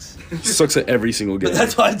 sucks. sucks at every single game. But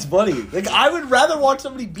that's why it's funny. Like I would rather watch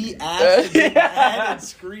somebody beat ass and get mad and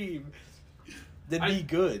scream than be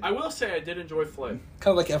good. I will say I did enjoy Flight.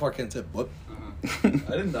 Kind of like FR Tip. What? I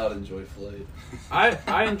did not enjoy Flight.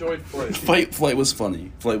 I enjoyed Flight. Flight was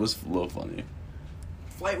funny. Flight was a little funny.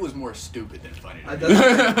 Flight was more stupid than funny.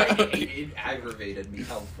 to me. It aggravated me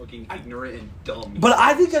how fucking ignorant and dumb. But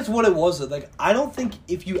I think that's what it was. Like, I don't think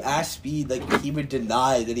if you ask Speed, like, he would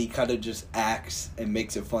deny that he kind of just acts and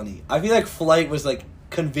makes it funny. I feel like Flight was, like,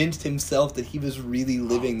 convinced himself that he was really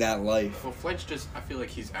living that life. Well, Flight's just, I feel like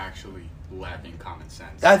he's actually lacking common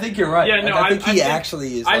sense. I think you're right. Yeah, Like, no, I think he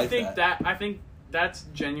actually is I like think that. I think that's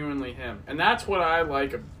genuinely him, and that's what I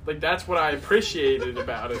like. Like that's what I appreciated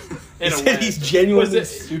about it. In He a said way, he's genuinely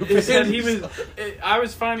Was stupid. is that he was. I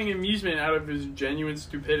was finding amusement out of his genuine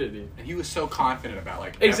stupidity. And he was so confident about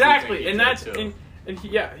like Exactly, everything and he that's did, too. and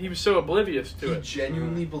he was so oblivious to he it.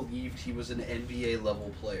 genuinely believed he was an NBA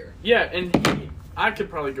level player. Yeah, and I could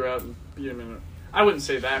probably go out and beat him in it. I wouldn't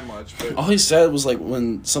say that much, but All he said was like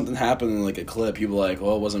when something happened in like a clip, people were like,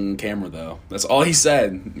 "Well, it wasn't on camera though." That's all he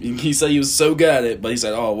said. He said he was so good at it, but he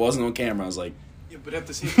said, "Oh, it wasn't on camera." I was like, Yeah, but at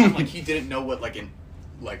the same time, like he didn't know what like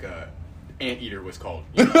a Anteater was called.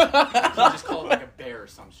 You know? He just called it like a bear or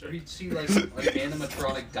some Or shit. you'd see like an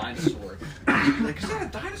animatronic dinosaur. Like, is that a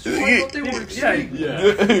dinosaur? I thought they were extinct.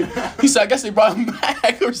 Yeah. He said, I guess they brought him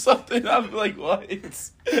back or something. I'm like, what?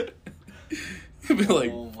 He'd be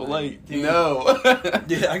like, Oh my polite. dude. No.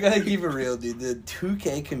 Dude, I gotta keep it real, dude. The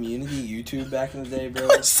 2K community YouTube back in the day, bro.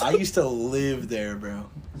 What's I used to live there, bro.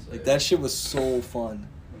 Like, that shit was so fun.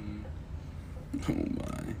 Oh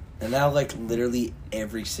my. And now, like, literally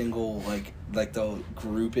every single, like the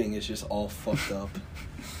grouping is just all fucked up.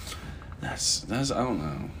 That's I don't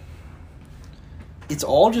know. It's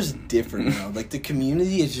all just different now. Like, the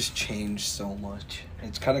community has just changed so much.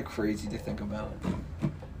 It's kind of crazy to think about.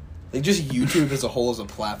 Like, just YouTube as a whole as a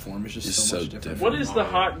platform is just It's so much so different. What is the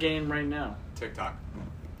hot game right now? TikTok.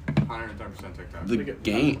 110% TikTok. The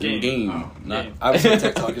game. Oh, Not. game. I would say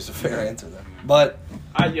TikTok is a fair answer, though. But,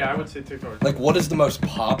 I would say TikTok. like, what is the most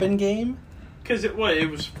poppin' game? Because it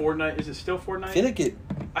was Fortnite. Is it still Fortnite?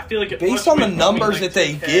 I feel like it, based must on the be numbers like that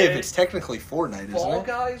they 2K. give, it's technically Fortnite, isn't Fall it?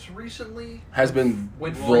 Guys recently Has been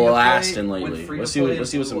went free to play- blasting went lately. free to Let's see play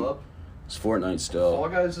what's and some. blew up. It's Fortnite Fall still.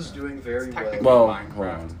 Guys is doing very It's well. technically Well, Minecraft.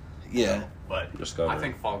 hold on. Yeah. But Discover. I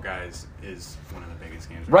think Fall Guys is one of the biggest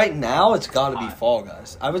games. Right now, it's got to be Fall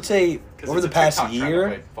Guys. I would say 'Cause over it's the a past TikTok trend to year.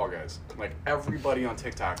 play Fall Guys. Like everybody on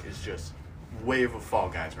TikTok is just wave of Fall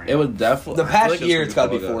Guys right It now. would definitely. The I feel past like year, it's got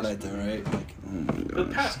to be Fall Guys. Fortnite, though, right? Like, Oh my The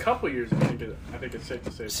gosh. past couple years, I think it's safe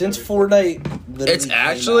to say. since it's Fortnite, literally It's came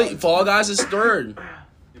actually out, Fall Guys is third.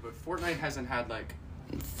 Yeah, but Fortnite hasn't had like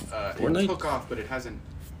Fortnite- it took off, but it hasn't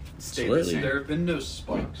stayed Really? the same. There have been no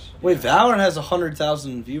spikes. Wait, Valorant has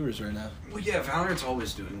 100,000 viewers right now. Well, yeah, Valorant's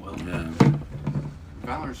always doing well. Yeah.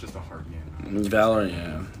 Valorant's just a hard game. Valorant,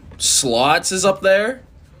 yeah. Slots is up there.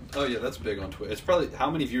 Oh yeah, that's big on Twitch. It's probably how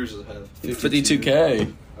many viewers does it have?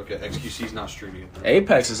 52K. Okay, XQC's not streaming it.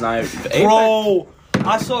 Apex is not. Apex, Bro,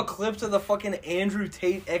 I saw clips of the fucking Andrew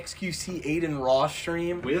Tate XQC Aiden Ross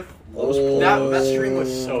stream. With That stream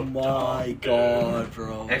was so my dumb, dude. god,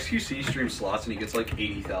 bro. XQC streams slots and he gets like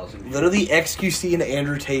 80,000 views. Literally, XQC and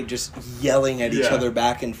Andrew Tate just yelling at each Yeah. other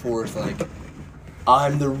back and forth like,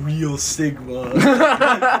 I'm the real Sigma.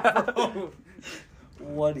 Bro,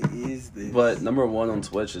 what is this? But number one on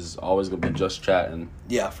Twitch is always gonna be just chatting.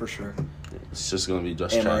 Yeah, for sure. It's just gonna be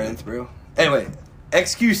just Amaranth, chatting. bro. Anyway,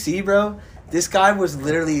 XQC, bro. This guy was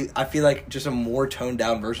literally, I feel like, just a more toned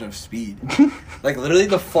down version of Speed. Like, literally,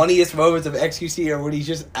 the funniest moments of XQC are when he's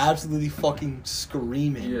just absolutely fucking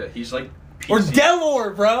screaming. Yeah, he's like PC. Or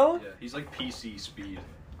Delor, bro. Yeah, he's like PC speed.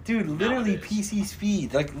 Dude, literally Nowadays. PC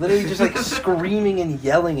Speed. Like, literally just, like, screaming and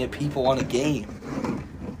yelling at people on a game.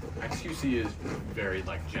 XQC is very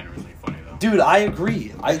like generally funny though. Dude, I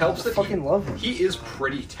agree. I helps that fucking love him. He is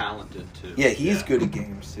pretty talented too. Yeah, he's good at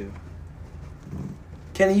games, too.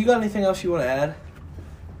 Kenny, you got anything else you want to add?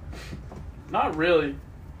 Not really.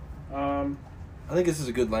 I think this is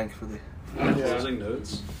a good length for the... Yeah. Closing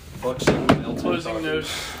notes. Fuck Sigma Male Closing TikTokers. notes.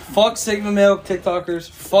 Fuck Sigma Male TikTokers.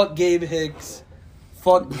 Fuck Gabe Hicks.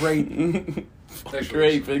 Fuck Grape.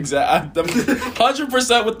 Grape, exactly.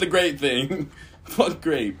 100% with the grape thing. Fuck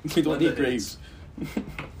grape. We don't need grapes.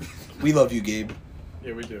 We love you, Gabe.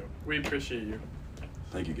 Yeah, we do. We appreciate you.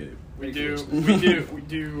 Thank you, Gabe. We Thank you. we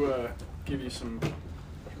do give you some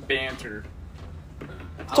banter,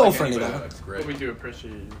 It's all friendly, anybody man. that's but great. we do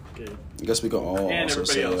appreciate you, Gabe, I guess we can all and also everybody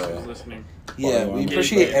say. else who's listening. Yeah, we Gabe,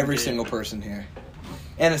 appreciate Gabe, every Gabe. single person here.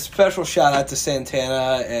 And a special shout out to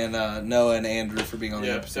Santana and Noah and Andrew for being on the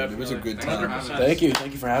Yeah, episode. It was a definitely. good Thank you time. for It having us.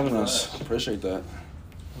 Thank you for having us. Appreciate that.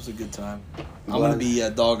 was a good time. I'm I'm going to glad.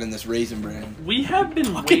 be dogging this Raisin Bran. We have been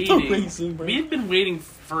Fucking waiting. amazing, bro. We had been waiting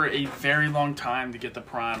for a very long time to get the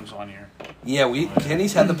primes on here, Yeah,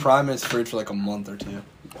 Kenny's had the prime in his fridge for like a month or two.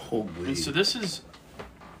 Holy. and so this has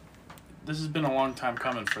been a long time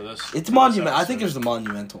coming for this. It's for monumental. this I think it was episode. a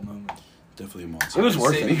monumental moment. Definitely a monster. It was I'm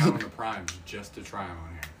worth saving it. out on the primes just to try them on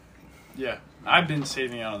here. Yeah, I've been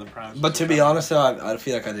saving out on the primes. But to be honest, though, I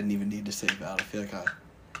feel like I didn't even need to save out. I feel like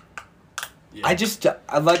Yeah.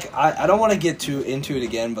 I don't want to get too into it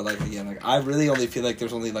again, but I really only feel like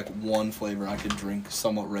there's only like one flavor I could drink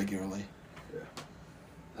somewhat regularly.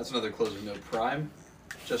 That's another closing note. Prime,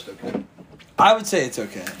 just okay. I would say it's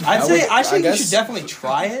okay. I think you guess- should definitely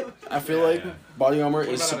try it. I feel like body armor is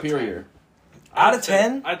about out of superior. Out of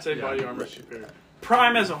 10, I'd say Yeah. body armor is superior.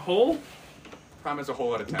 Prime as a whole, Prime as a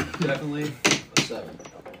whole out of 10. Definitely a 7.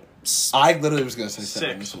 I literally was gonna say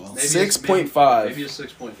 7 6. as well. Maybe 6.5. Maybe a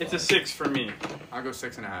 6.5. it's a 6 for me. I'll go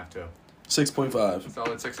 6.5 too. 6.5.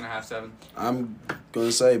 Solid 6.5, 7. I'm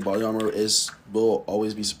gonna say body armor will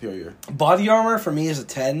always be superior. Body armor for me is a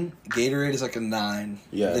 10. Gatorade is like a 9.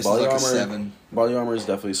 Yeah, This body is like armor. a 7. Body armor is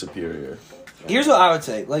definitely superior. Here's what I would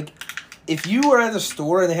say. Like, if you were at a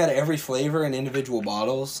store and they had every flavor in individual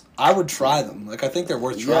bottles, I would try them. Like, I think they're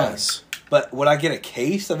worth trying. Yes. But would I get a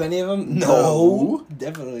case of any of them? No.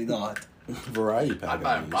 Definitely not. Variety pack. I'd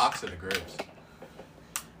buy a of these. box of the grapes.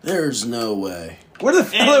 There's no way. We're the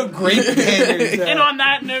fellow grape bangers. And on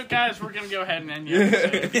that note, guys, we're going to go ahead and end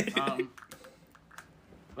the episode.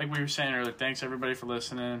 Like we were saying earlier, thanks everybody for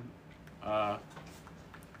listening.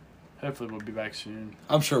 Hopefully we'll be back soon.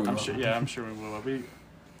 I'm sure we will. I'm sure we will.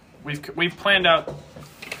 We've planned out,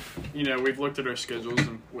 we've looked at our schedules,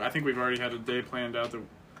 and I think we've already had a day planned out that,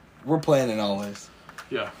 We're planning always.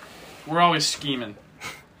 yeah, we're always scheming.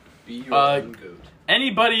 Be your own goat.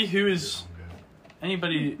 Anybody who's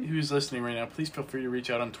listening right now, please feel free to reach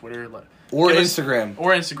out on Twitter Or give us- Instagram.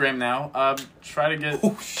 or Instagram now. Try to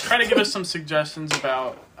give us some suggestions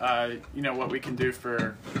about what we can do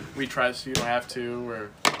for retries so you don't have to,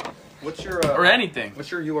 What's your or anything. What's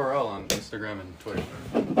your URL on Instagram and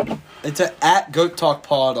Twitter? It's at Goat Talk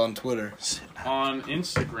Pod on Twitter. On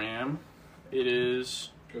Instagram, it is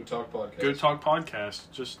Go Talk Podcast. Go Talk Podcast.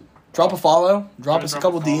 Just Drop a follow. Drop Yeah, us a drop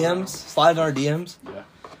couple a follow. DMs. Slide in our DMs. yeah,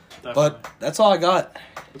 definitely. But that's all I got.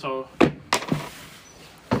 That's all.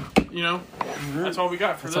 That's all we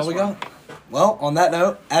got for That's this all we one. got. Well, on that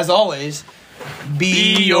note, as always,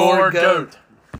 Be your goat.